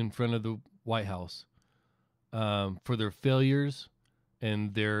the White House for their failures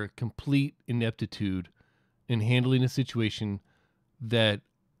and their complete ineptitude in handling a situation that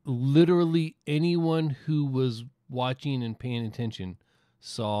literally anyone who was watching and paying attention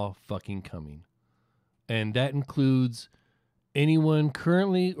saw fucking coming. And that includes anyone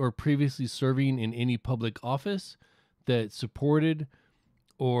currently or previously serving in any public office that supported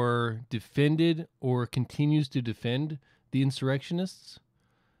or defended or continues to defend the insurrectionists,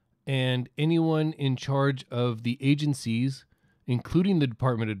 and anyone in charge of the agencies, including the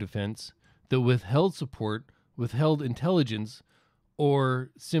Department of Defense, that withheld support, withheld intelligence, or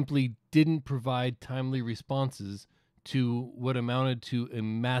simply didn't provide timely responses to what amounted to a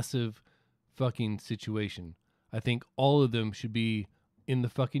massive fucking situation. I think all of them should be in the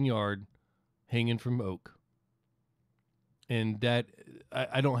fucking yard hanging from oak. And that,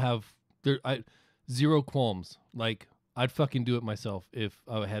 I don't have, zero qualms. Like, I'd fucking do it myself if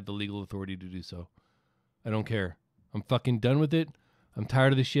I had the legal authority to do so. I don't care. I'm fucking done with it. I'm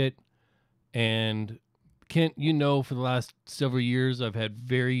tired of the shit. And Kent, you know, for the last several years, I've had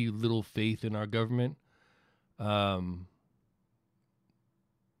very little faith in our government.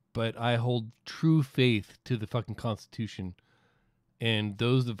 but I hold true faith to the fucking Constitution. And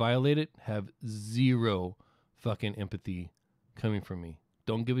those that violate it have zero fucking empathy coming from me.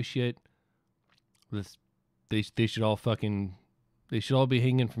 Don't give a shit. They should all be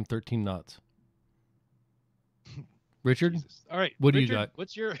hanging from 13 knots. Richard? Jesus. All right. What do Richard, you got?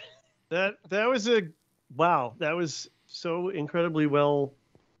 What's your... That was wow. That was so incredibly well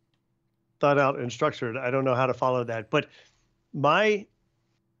thought out and structured. I don't know how to follow that. But my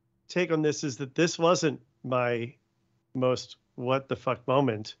take on this is that this wasn't my most what the fuck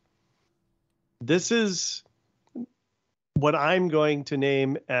moment. This is what I'm going to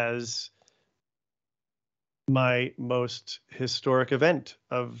name as my most historic event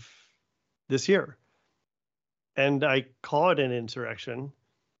of this year. And I call it an insurrection.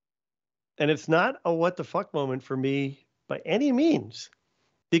 And it's not a what the fuck moment for me by any means,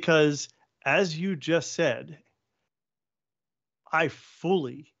 because as you just said, I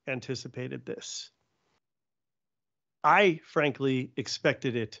fully anticipated this. I frankly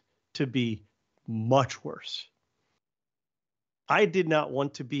expected it to be much worse. I did not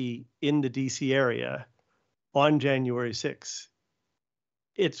want to be in the DC area on January 6th.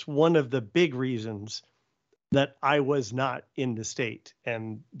 It's one of the big reasons that I was not in the state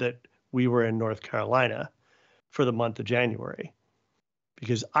and that we were in North Carolina for the month of January,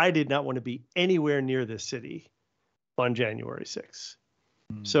 because I did not want to be anywhere near this city on January 6th.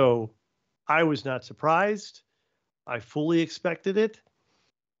 So I was not surprised. I fully expected it.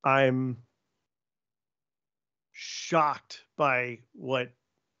 I'm shocked by what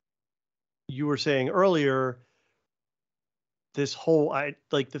you were saying earlier. This whole,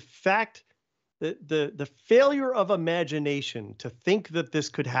 the fact that the failure of imagination to think that this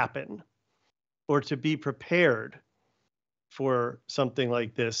could happen or to be prepared for something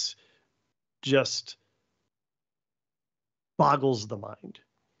like this just boggles the mind.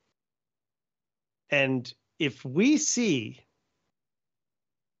 And if we see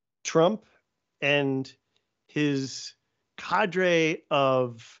Trump and his cadre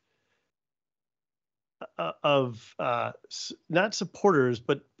of not supporters,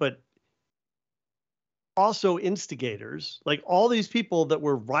 but also instigators, like all these people that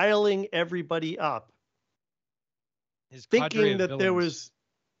were riling everybody up, thinking that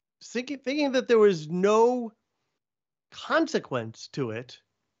there was no consequence to it.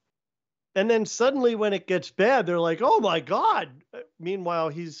 And then suddenly when it gets bad, they're like, oh my God. Meanwhile,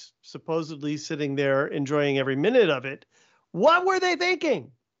 he's supposedly sitting there enjoying every minute of it. What were they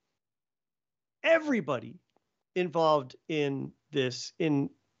thinking? Everybody involved in this, in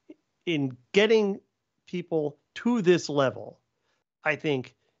getting people to this level, I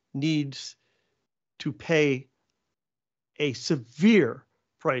think needs to pay a severe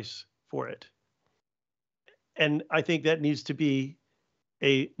price for it. And I think that needs to be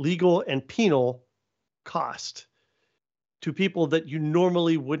a legal and penal cost to people that you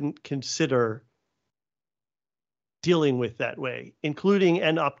normally wouldn't consider dealing with that way, including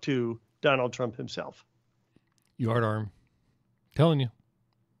and up to Donald Trump himself. Yard arm. Telling you.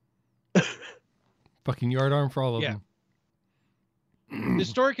 Fucking yard arm for all of them.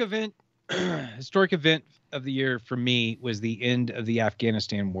 Historic event of the year for me was the end of the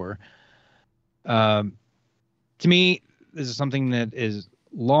Afghanistan war. To me, this is something that is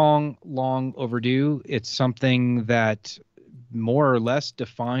long overdue. It's something that more or less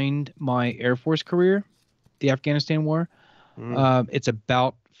defined my Air Force career, the Afghanistan war. It's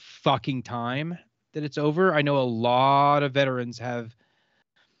about fucking time that it's over. I know a lot of veterans have,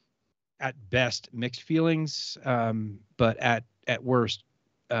 at best, mixed feelings, but at worst,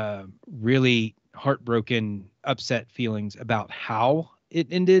 really heartbroken, upset feelings about how it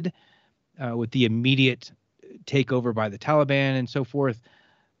ended, with the immediate takeover by the Taliban and so forth.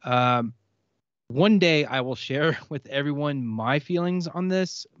 One day I will share with everyone my feelings on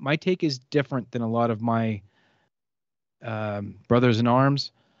this. My take is different than a lot of my brothers in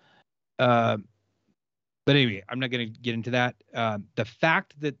arms. But anyway, I'm not going to get into that. The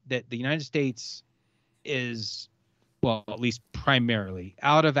fact that the United States is, well, at least primarily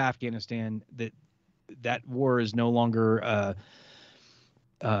out of Afghanistan, that war is no longer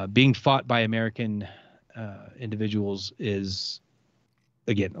being fought by American individuals is,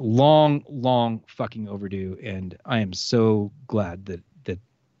 again, long fucking overdue. And I am so glad that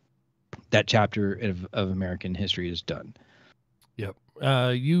chapter of American history is done. Yep.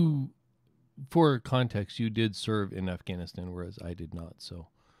 You, for context, you did serve in Afghanistan, whereas I did not. So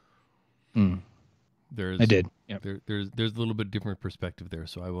I did. Yep. There's a little bit different perspective there.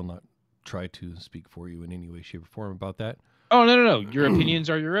 So I will not try to speak for you in any way, shape, or form about that. Oh, no. Your opinions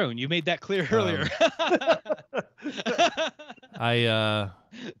are your own. You made that clear earlier.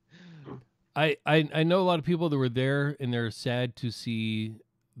 I know a lot of people that were there, and they're sad to see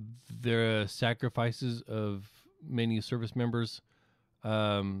the sacrifices of many service members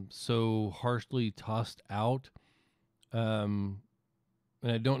so harshly tossed out. And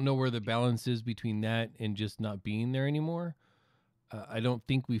I don't know where the balance is between that and just not being there anymore. I don't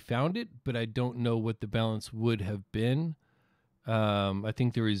think we found it, but I don't know what the balance would have been. I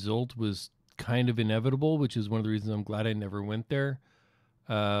think the result was kind of inevitable, which is one of the reasons I'm glad I never went there.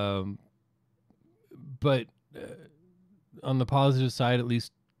 But on the positive side, at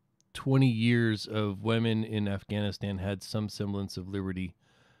least 20 years of women in Afghanistan had some semblance of liberty.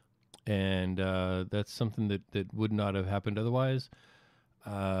 And that's something that would not have happened otherwise.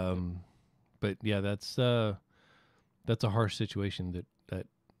 But yeah, that's a harsh situation that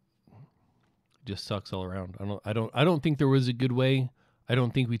just sucks all around. I don't think there was a good way. I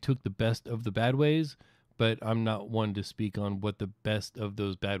don't think we took the best of the bad ways, but I'm not one to speak on what the best of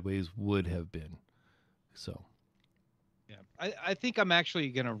those bad ways would have been. So, yeah, I think I'm actually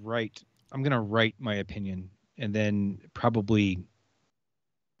gonna write my opinion and then probably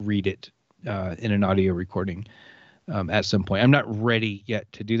read it in an audio recording at some point. I'm not ready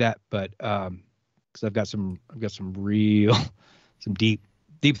yet to do that, but because I've got some real some deep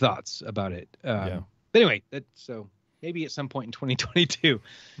thoughts about it. yeah. But anyway, so maybe at some point in 2022,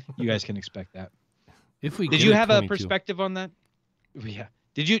 you guys can expect that. If we Did you have a perspective on that? Yeah.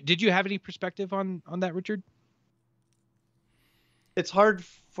 Did you have any perspective on that, Richard? It's hard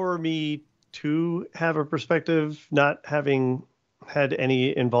for me to have a perspective, not having had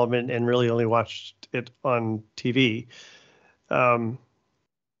any involvement and really only watched it on TV. I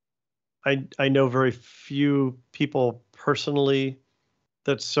know very few people personally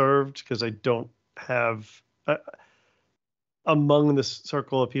that served because I don't have among the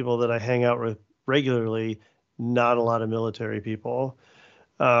circle of people that I hang out with regularly, not a lot of military people.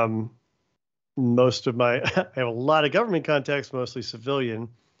 Most of I have a lot of government contacts, mostly civilian.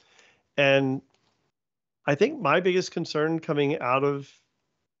 And I think my biggest concern coming out of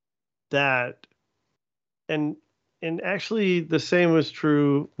that, and actually the same was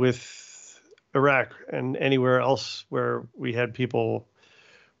true with Iraq and anywhere else where we had people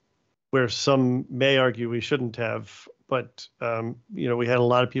where some may argue we shouldn't have, but we had a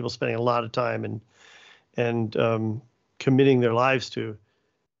lot of people spending a lot of time and committing their lives to,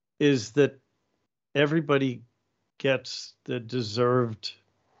 is that everybody gets the deserved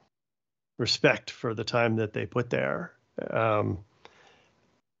respect for the time that they put there.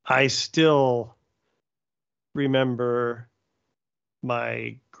 I still remember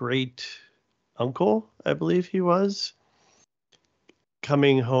my great uncle, I believe he was,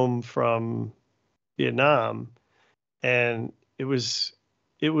 coming home from Vietnam, and it was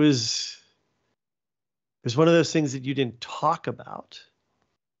one of those things that you didn't talk about.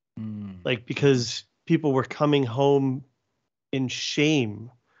 Like, because people were coming home in shame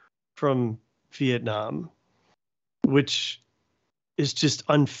from Vietnam, which is just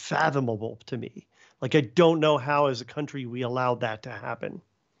unfathomable to me. Like, I don't know how as a country we allowed that to happen.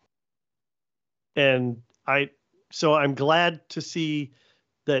 And so I'm glad to see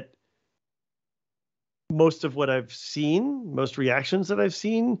that most of what I've seen, most reactions that I've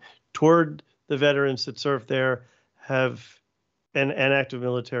seen toward the veterans that served there and active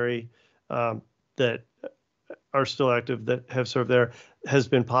military that are still active that have served there has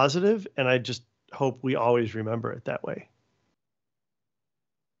been positive, and I just hope we always remember it that way.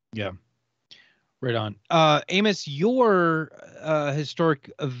 Yeah, right on. Amos, your historic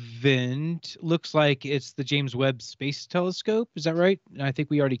event looks like it's the James Webb Space Telescope. Is that right? And I think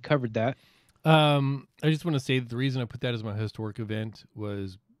we already covered that. I just want to say that the reason I put that as my historic event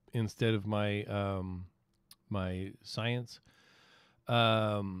was instead of my my science.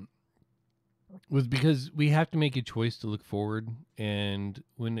 Was because we have to make a choice to look forward, and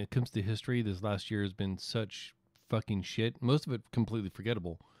when it comes to history, this last year has been such fucking shit. Most of it completely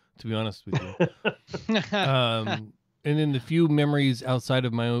forgettable, to be honest with you. And then the few memories outside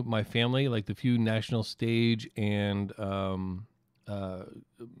of my family, like the few national stage and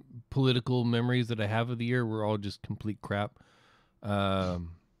political memories that I have of the year, were all just complete crap.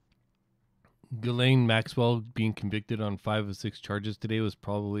 Ghislaine Maxwell being convicted on 5 of 6 charges today was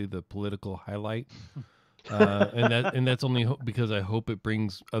probably the political highlight, and that's only because I hope it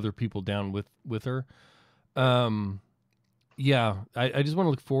brings other people down with her. Yeah, I just want to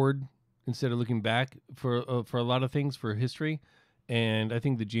look forward instead of looking back for a lot of things for history, and I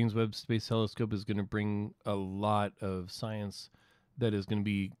think the James Webb Space Telescope is going to bring a lot of science that is going to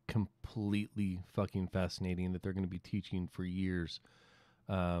be completely fucking fascinating that they're going to be teaching for years.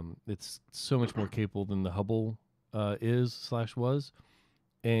 It's so much more capable than the Hubble was.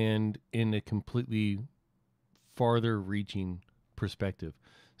 and in a completely farther reaching perspective.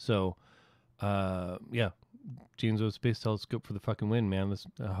 So, yeah, James Webb Space Telescope for the fucking win, man.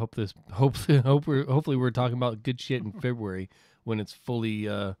 Hopefully we're talking about good shit in February when it's fully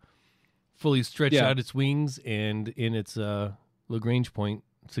stretched out its wings and in its Lagrange point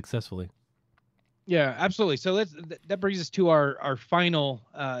successfully. Yeah, absolutely. So that brings us to our final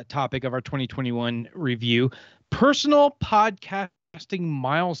topic of our 2021 review: personal podcasting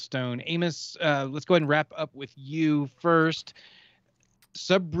milestone. Amos, let's go ahead and wrap up with you first.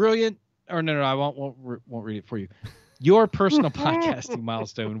 Brilliant, or no, I won't read it for you. Your personal podcasting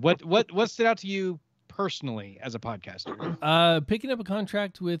milestone. What stood out to you personally as a podcaster? Picking up a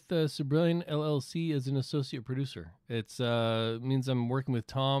contract with Brilliant LLC as an associate producer. It's means I'm working with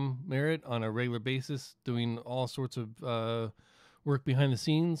Tom Merritt on a regular basis, doing all sorts of work behind the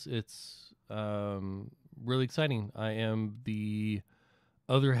scenes. It's really exciting. I am the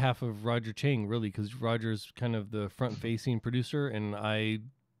other half of Roger Chang, really, because Roger's kind of the front-facing producer, and I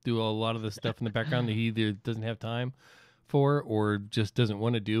do a lot of the stuff in the background that he either doesn't have time for or just doesn't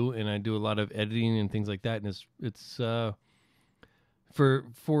want to do, and I do a lot of editing and things like that. And it's for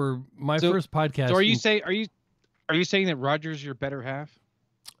my first podcast. So are you saying that Roger's your better half?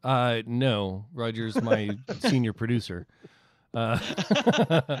 No, Roger's my senior producer. I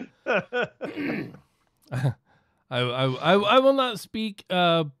will not speak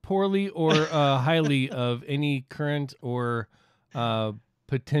poorly or highly of any current or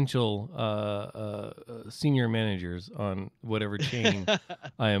potential senior managers on whatever chain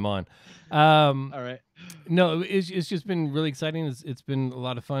I am on. All right. No, it's just been really exciting. It's been a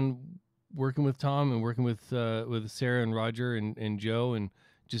lot of fun working with Tom and working with Sarah and Roger and Joe, and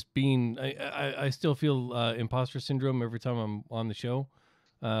just being. I still feel imposter syndrome every time I'm on the show,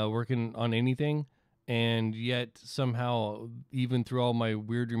 working on anything. And yet somehow, even through all my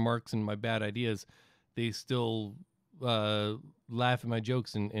weird remarks and my bad ideas, they still laugh at my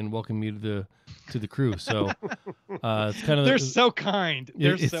jokes and welcome me to the crew. So it's kind of they're so kind.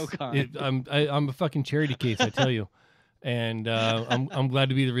 They're so kind. I'm a fucking charity case, I tell you, and I'm glad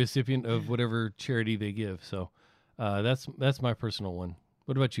to be the recipient of whatever charity they give. So that's my personal one.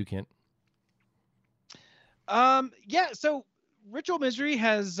 What about you, Kent? Yeah. So Ritual Misery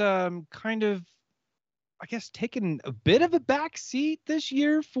has kind of, I guess, taken a bit of a back seat this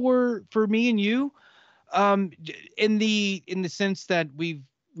year for me and you, in the sense that we've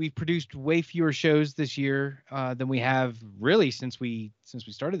produced way fewer shows this year than we have really since we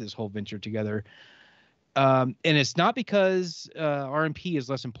started this whole venture together. And it's not because RMP is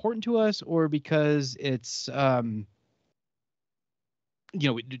less important to us or because it's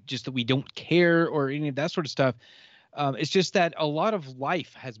just that we don't care or any of that sort of stuff. It's just that a lot of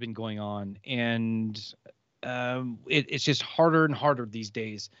life has been going on, and it's just harder and harder these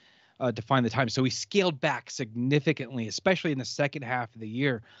days to find the time. So we scaled back significantly, especially in the second half of the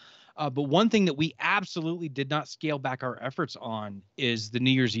year. But one thing that we absolutely did not scale back our efforts on is the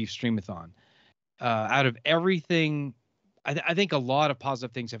New Year's Eve Streamathon. Out of everything, I think a lot of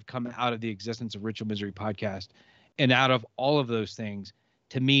positive things have come out of the existence of Ritual Misery podcast. And out of all of those things,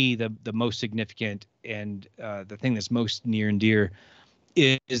 to me, the most significant and the thing that's most near and dear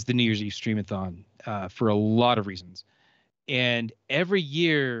is the New Year's Eve Streamathon for a lot of reasons. And every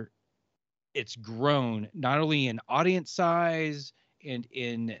year it's grown, not only in audience size and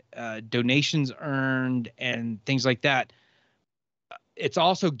in donations earned and things like that. It's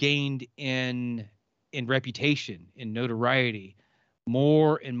also gained in reputation, in notoriety.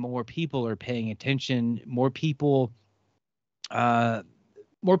 More and more people are paying attention. More people in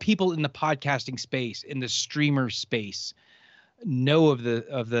the podcasting space, in the streamer space, know of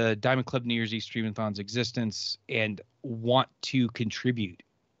the Diamond Club New Year's Eve Streamathon's existence and want to contribute.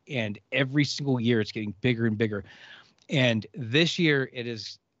 And every single year it's getting bigger and bigger. And this year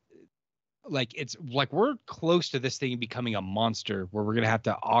it's like we're close to this thing becoming a monster where we're going to have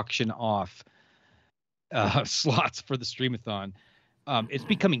to auction off slots for the Streamathon. It's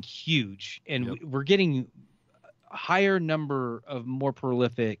becoming huge, and we're getting a higher number of more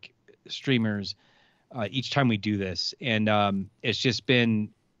prolific streamers each time we do this. And it's been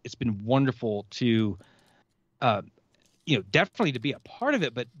wonderful to definitely to be a part of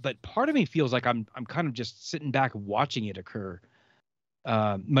it, but part of me feels like I'm kind of just sitting back watching it occur,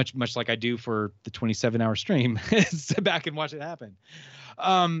 much like I do for the 27-hour stream. Sit back and watch it happen.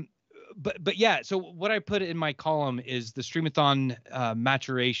 But yeah, so what I put in my column is the Streamathon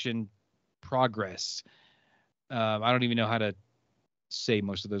maturation progress. I don't even know how to say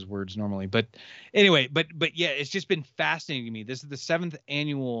most of those words normally, but anyway, but yeah, it's just been fascinating to me. This is the 7th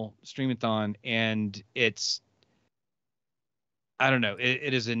annual Streamathon, and it's I don't know.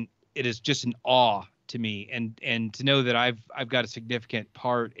 It is just an awe to me, and to know that I've got a significant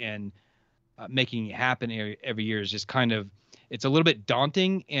part in making it happen every year is just kind of, it's a little bit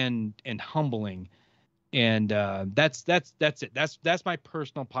daunting and humbling. And that's it. That's my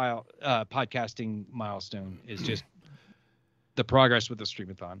personal podcasting milestone, is just the progress with the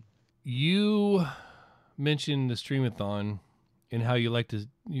Streamathon. You mentioned the Streamathon and how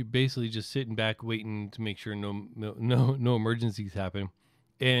you basically just sitting back waiting to make sure no emergencies happen.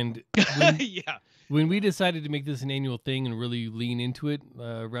 And when we decided to make this an annual thing and really lean into it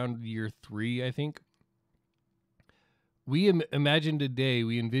around year 3, I think, we envisioned a day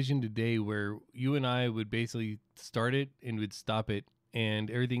where you and I would basically start it and would stop it, and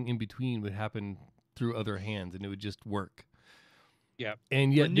everything in between would happen through other hands, and it would just work. Yeah.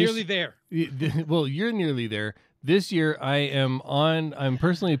 And yet we're nearly there. Well, you're nearly there. This year I'm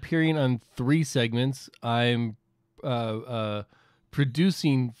personally appearing on 3 segments. I'm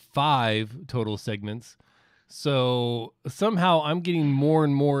producing 5 total segments. So somehow I'm getting more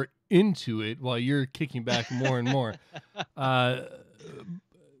and more into it while you're kicking back more and more. I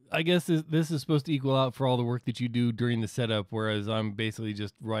guess this is supposed to equal out for all the work that you do during the setup, whereas I'm basically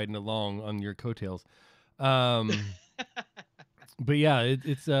just riding along on your coattails. But yeah,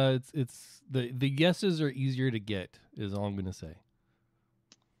 it's the yeses are easier to get, is all I'm going to say.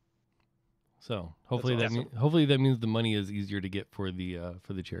 So hopefully hopefully that means the money is easier to get for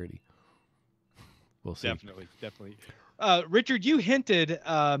the charity. We'll see. Definitely. Richard, you hinted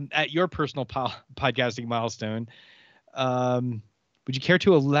at your personal podcasting milestone. Would you care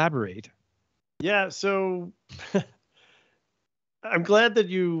to elaborate? Yeah, so I'm glad that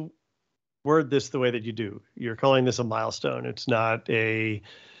you word this the way that you do. You're calling this a milestone. It's not an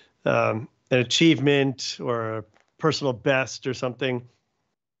achievement or a personal best or something.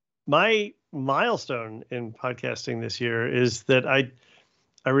 My milestone in podcasting this year is that I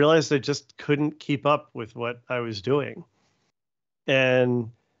realized I just couldn't keep up with what I was doing.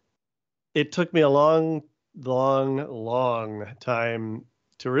 And it took me a long time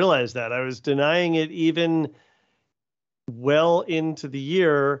to realize that. I was denying it even well into the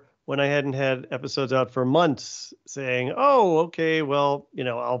year when I hadn't had episodes out for months, saying, oh, okay, well,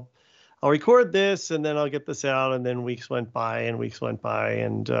 I'll record this and then I'll get this out. And then weeks went by.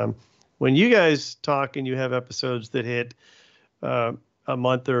 And when you guys talk and you have episodes that hit a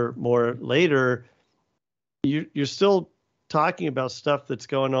month or more later, you're still talking about stuff that's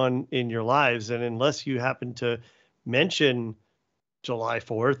going on in your lives. And unless you happen to mention July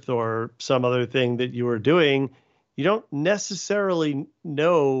 4th or some other thing that you were doing, you don't necessarily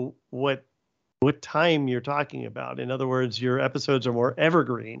know what time you're talking about. In other words, your episodes are more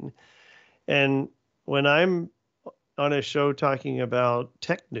evergreen. And when I'm on a show talking about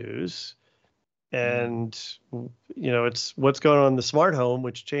tech news, and it's what's going on in the smart home,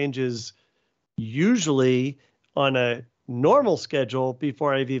 which changes usually on a normal schedule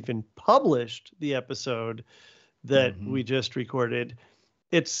before I've even published the episode that we just recorded.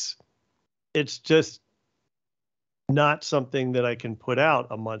 It's just not something that I can put out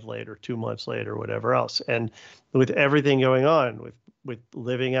a month later, 2 months later, whatever else. And with everything going on, with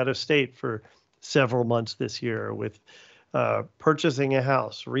living out of state for several months this year, with purchasing a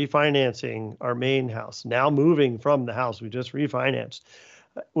house, refinancing our main house, now moving from the house we just refinanced,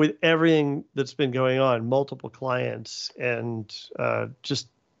 with everything that's been going on, multiple clients, and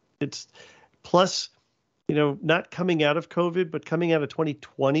it's plus, not coming out of COVID, but coming out of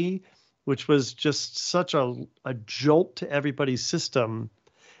 2020, which was just such a jolt to everybody's system,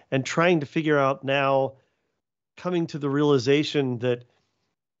 and trying to figure out now, coming to the realization that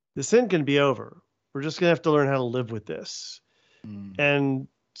this isn't going to be over. We're just going to have to learn how to live with this. And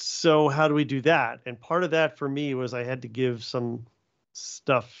so how do we do that? And part of that for me was I had to give some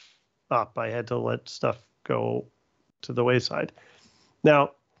stuff up. I had to let stuff go to the wayside.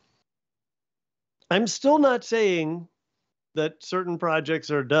 Now, I'm still not saying that certain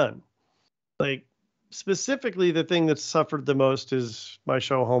projects are done. Like, specifically, the thing that's suffered the most is my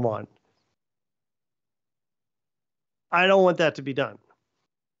show Home On. I don't want that to be done.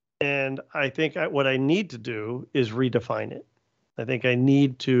 And I think what I need to do is redefine it. I think I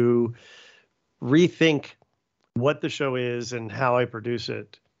need to rethink what the show is and how I produce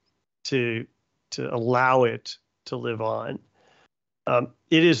it to allow it to live on.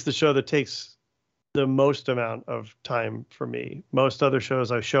 It is the show that takes the most amount of time for me. Most other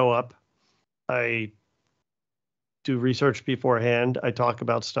shows, I show up, I do research beforehand, I talk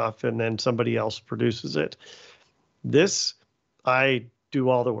about stuff, and then somebody else produces it. This, I do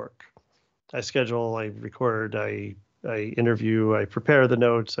all the work. I schedule, I record, I interview, I prepare the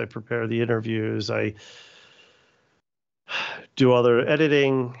notes, I prepare the interviews, I do other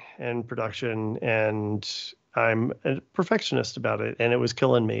editing and production, and I'm a perfectionist about it, and it was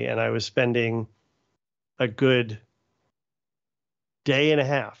killing me. And I was spending a good day and a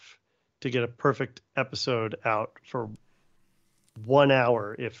half to get a perfect episode out for 1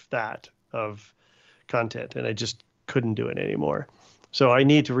 hour, if that, of content, and I just couldn't do it anymore. So I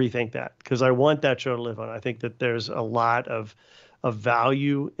need to rethink that, because I want that show to live on. I think that there's a lot of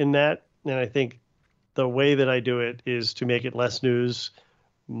value in that, and I think the way that I do it is to make it less news,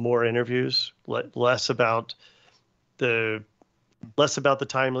 more interviews, less about the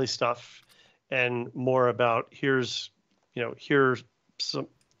timely stuff, and more about here's some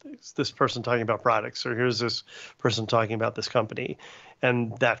this person talking about products, or here's this person talking about this company,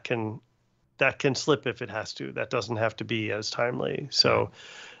 and that can slip if it has to. That doesn't have to be as timely. So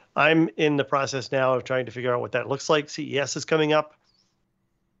I'm in the process now of trying to figure out what that looks like. CES is coming up.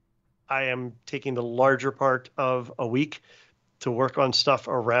 I am taking the larger part of a week to work on stuff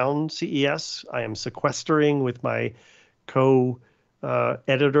around CES. I am sequestering with my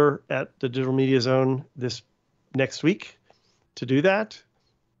co-editor at the Digital Media Zone this next week to do that.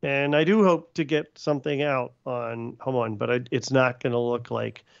 And I do hope to get something out on Home On, but it's not going to look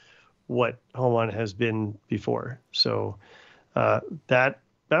like what Home On has been before. So that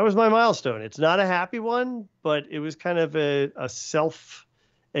was my milestone. It's not a happy one, but it was kind of a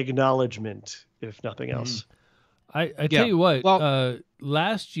self-acknowledgement, if nothing else. I tell you what,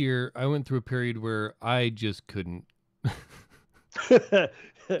 last year I went through a period where I just couldn't.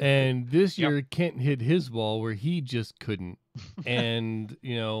 And this year Kent hit his wall where he just couldn't. And,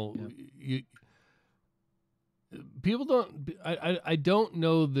 people don't, I don't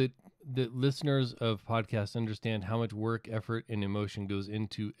know that listeners of podcasts understand how much work, effort, and emotion goes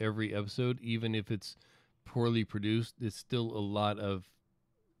into every episode. Even if it's poorly produced, it's still a lot of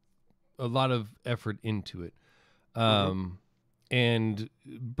effort into it. And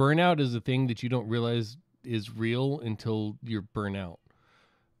burnout is a thing that you don't realize is real until you're burnt out.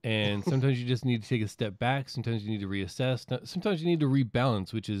 And sometimes you just need to take a step back. Sometimes you need to reassess. Sometimes you need to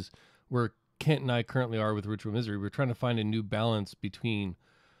rebalance, which is where Kent and I currently are with Ritual Misery. We're trying to find a new balance between,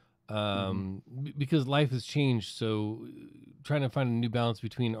 because life has changed. So trying to find a new balance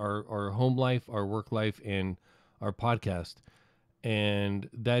between our home life, our work life, and our podcast. And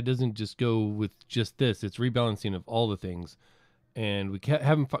that doesn't just go with just this. It's rebalancing of all the things. And we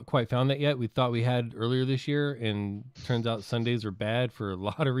haven't quite found that yet. We thought we had earlier this year, and turns out Sundays are bad for a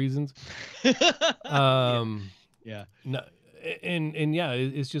lot of reasons. Yeah. No, and yeah,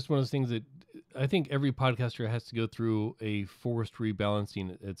 it's just one of those things that I think every podcaster has to go through a forced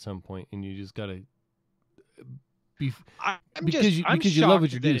rebalancing at some point, and you just got to be because you love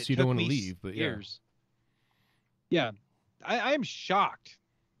what you do, so you don't want to leave. But years. Yeah, I am shocked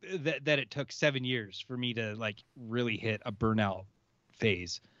that it took 7 years for me to really hit a burnout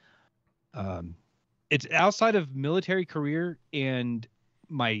phase. It's outside of military career and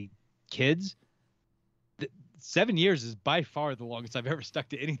my kids. 7 years is by far the longest I've ever stuck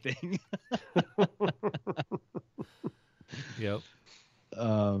to anything. Yep.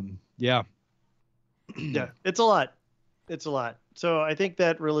 Yeah. Yeah, it's a lot. So I think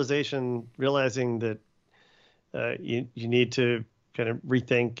that realizing that you need to kind of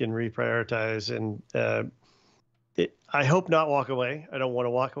rethink and reprioritize, and I hope not walk away. I don't want to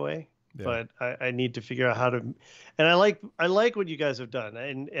walk away, but I need to figure out how to. And I like what you guys have done,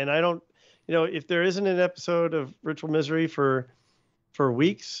 and I don't, if there isn't an episode of Ritual Misery for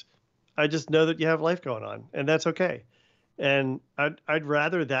weeks, I just know that you have life going on, and that's okay. And I'd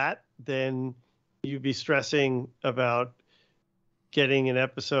rather that than you be stressing about getting an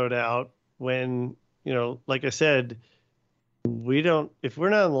episode out when, like I said, if we're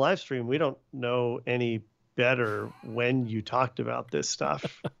not on the live stream, we don't know any better when you talked about this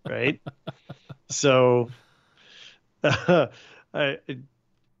stuff, right? So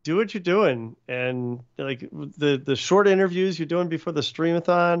do what you're doing, and like the short interviews you're doing before the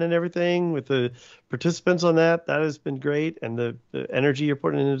streamathon and everything with the participants on that has been great, and the energy you're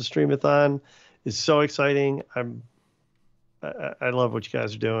putting into the streamathon is so exciting. I love what you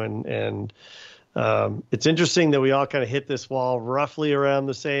guys are doing, and it's interesting that we all kind of hit this wall roughly around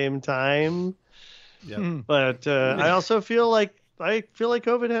the same time. Yeah. But I also feel like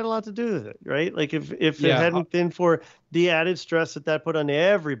COVID had a lot to do with it, right? Like if it hadn't been for the added stress that put on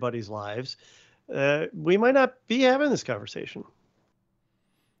everybody's lives, we might not be having this conversation.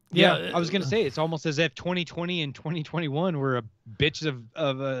 Yeah, I was going to say, it's almost as if 2020 and 2021 were a bitch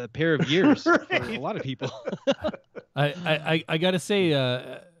of a pair of years right. for a lot of people. I got to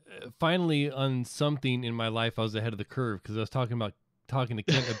say, finally on something in my life, I was ahead of the curve, because I was talking about talking to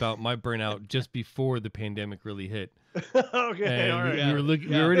Kent about my burnout just before the pandemic really hit. Okay, And all right. we were looking.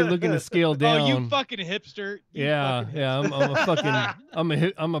 We were already looking to scale down. Oh, you fucking hipster! You Yeah, fucking yeah. I'm a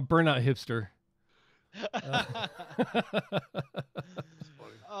fucking. I'm a burnout hipster.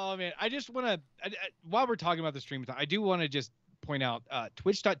 Oh man, I just want to. While we're talking about the streamathon, I do want to just point out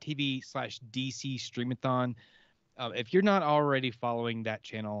twitch.tv/DC streamathon. If you're not already following that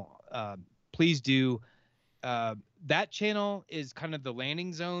channel, please do. That channel is kind of the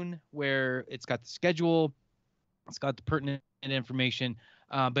landing zone where it's got the schedule, it's got the pertinent information,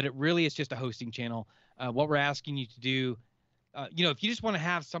 but it really is just a hosting channel. What we're asking you to do, if you just want to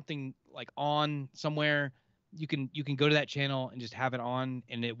have something like on somewhere, you can go to that channel and just have it on,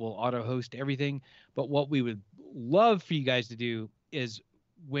 and it will auto host everything. But what we would love for you guys to do is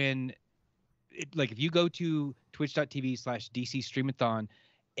if you go to twitch.tv/DC streamathon,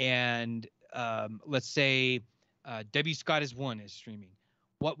 and let's say W Scott is One is streaming,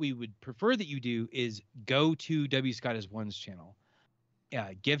 what we would prefer that you do is go to W Scott is One's channel,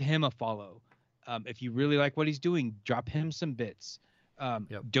 give him a follow. If you really like what he's doing, drop him some bits.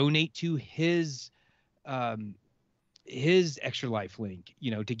 Donate to his Extra Life link,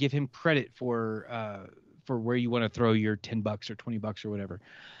 to give him credit for where you want to throw your $10 or $20 or whatever.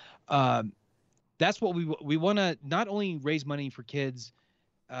 That's what we want to not only raise money for kids,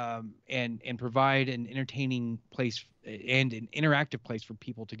 and provide an entertaining place and an interactive place for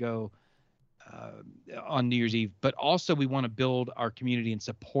people to go on New Year's Eve, but also we want to build our community and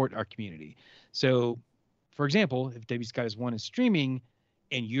support our community. So, for example, if W Scott is One is streaming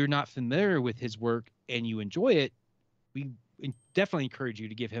and you're not familiar with his work and you enjoy it, we definitely encourage you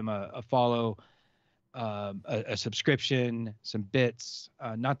to give him a follow, a subscription, some bits,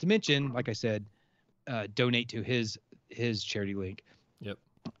 not to mention, like I said, donate to his charity link. Yep.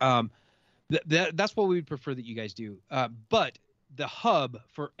 That's what we would prefer that you guys do. But the hub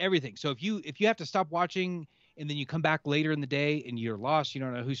for everything. So if you have to stop watching and then you come back later in the day and you're lost, you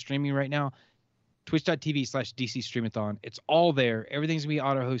don't know who's streaming right now, twitch.tv/DC streamathon. It's all there. Everything's gonna be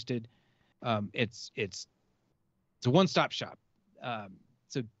auto hosted. It's a one-stop shop.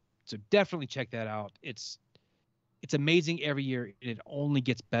 So definitely check that out. It's amazing every year, and it only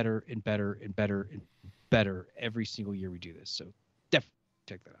gets better and better and better and better every single year we do this. So definitely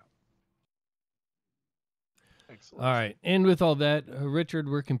check that out. Excellent. All right. And with all that, Richard,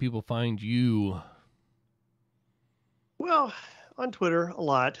 where can people find you? Well, on Twitter a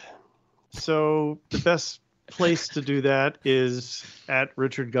lot. So the best place to do that is at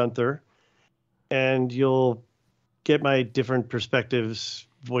Richard Gunther, and you'll get my different perspectives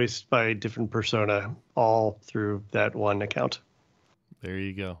voiced by different persona all through that one account. There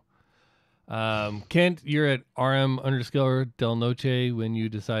you go. Kent, you're at RM_Del Noche when you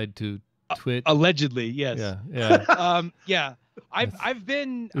decide to twit. Allegedly, yes. Yeah. Yeah. I've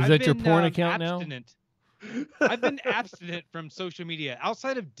been. Is I've that been, your porn account abstinent. I've been abstinent from social media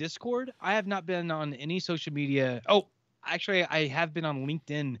outside of Discord. I have not been on any social media. Oh, actually, I have been on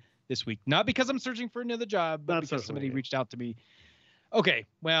LinkedIn this week. Not because I'm searching for another job, but because somebody reached out to me. Okay,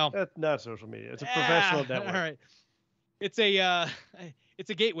 well, that's not social media. It's a professional network. All right, it's a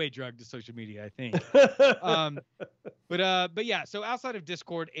gateway drug to social media, I think. But yeah. So outside of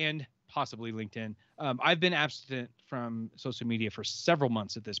Discord and possibly LinkedIn, I've been abstinent from social media for several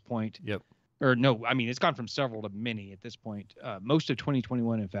months at this point. Yep. Or no, I mean, it's gone from several to many at this point. Most of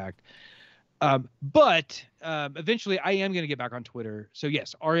 2021, in fact. But eventually I am going to get back on Twitter. So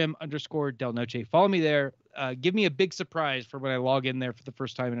yes, RM_Del Noche. Follow me there. Give me a big surprise for when I log in there for the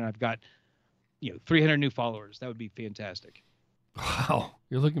first time and I've got 300 new followers. That would be fantastic. Wow.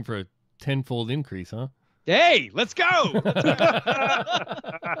 You're looking for a 10-fold increase, huh? Hey, let's go.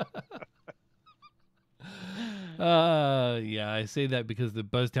 Yeah, I say that because the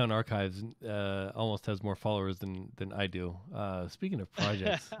Buzztown Archives almost has more followers than I do. Speaking of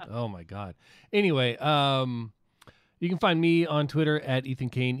projects, oh my God. Anyway, you can find me on Twitter at Ethan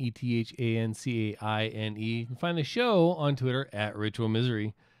Kane, ETHANCAINE. You can find the show on Twitter at Ritual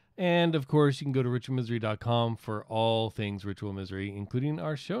Misery. And of course, you can go to ritualmisery.com for all things Ritual Misery, including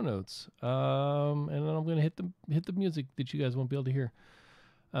our show notes. And then I'm going to hit the music that you guys won't be able to hear.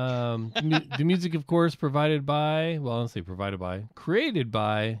 The music, of course, created by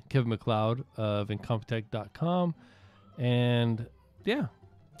Kevin MacLeod of Untappd.com. And yeah,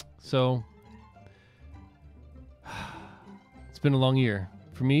 so it's been a long year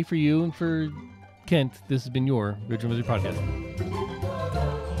for me, for you, and for Kent. This has been your Ritual Misery Podcast.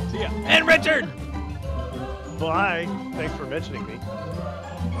 See ya. And Richard! Bye. Thanks for mentioning me.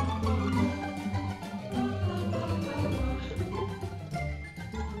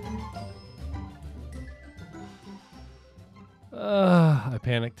 I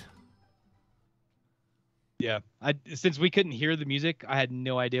panicked. Yeah, since we couldn't hear the music, I had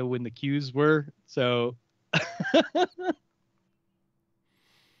no idea when the cues were. So,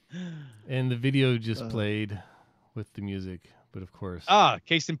 and the video just played with the music, but of course.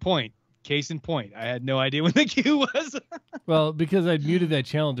 Case in point. I had no idea when the cue was. Well, because I'd muted that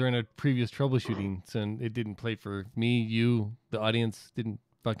channel during a previous troubleshooting, so it didn't play for me, you, the audience didn't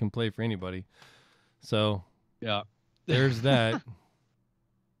fucking play for anybody. So yeah, there's that.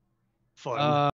 Fun.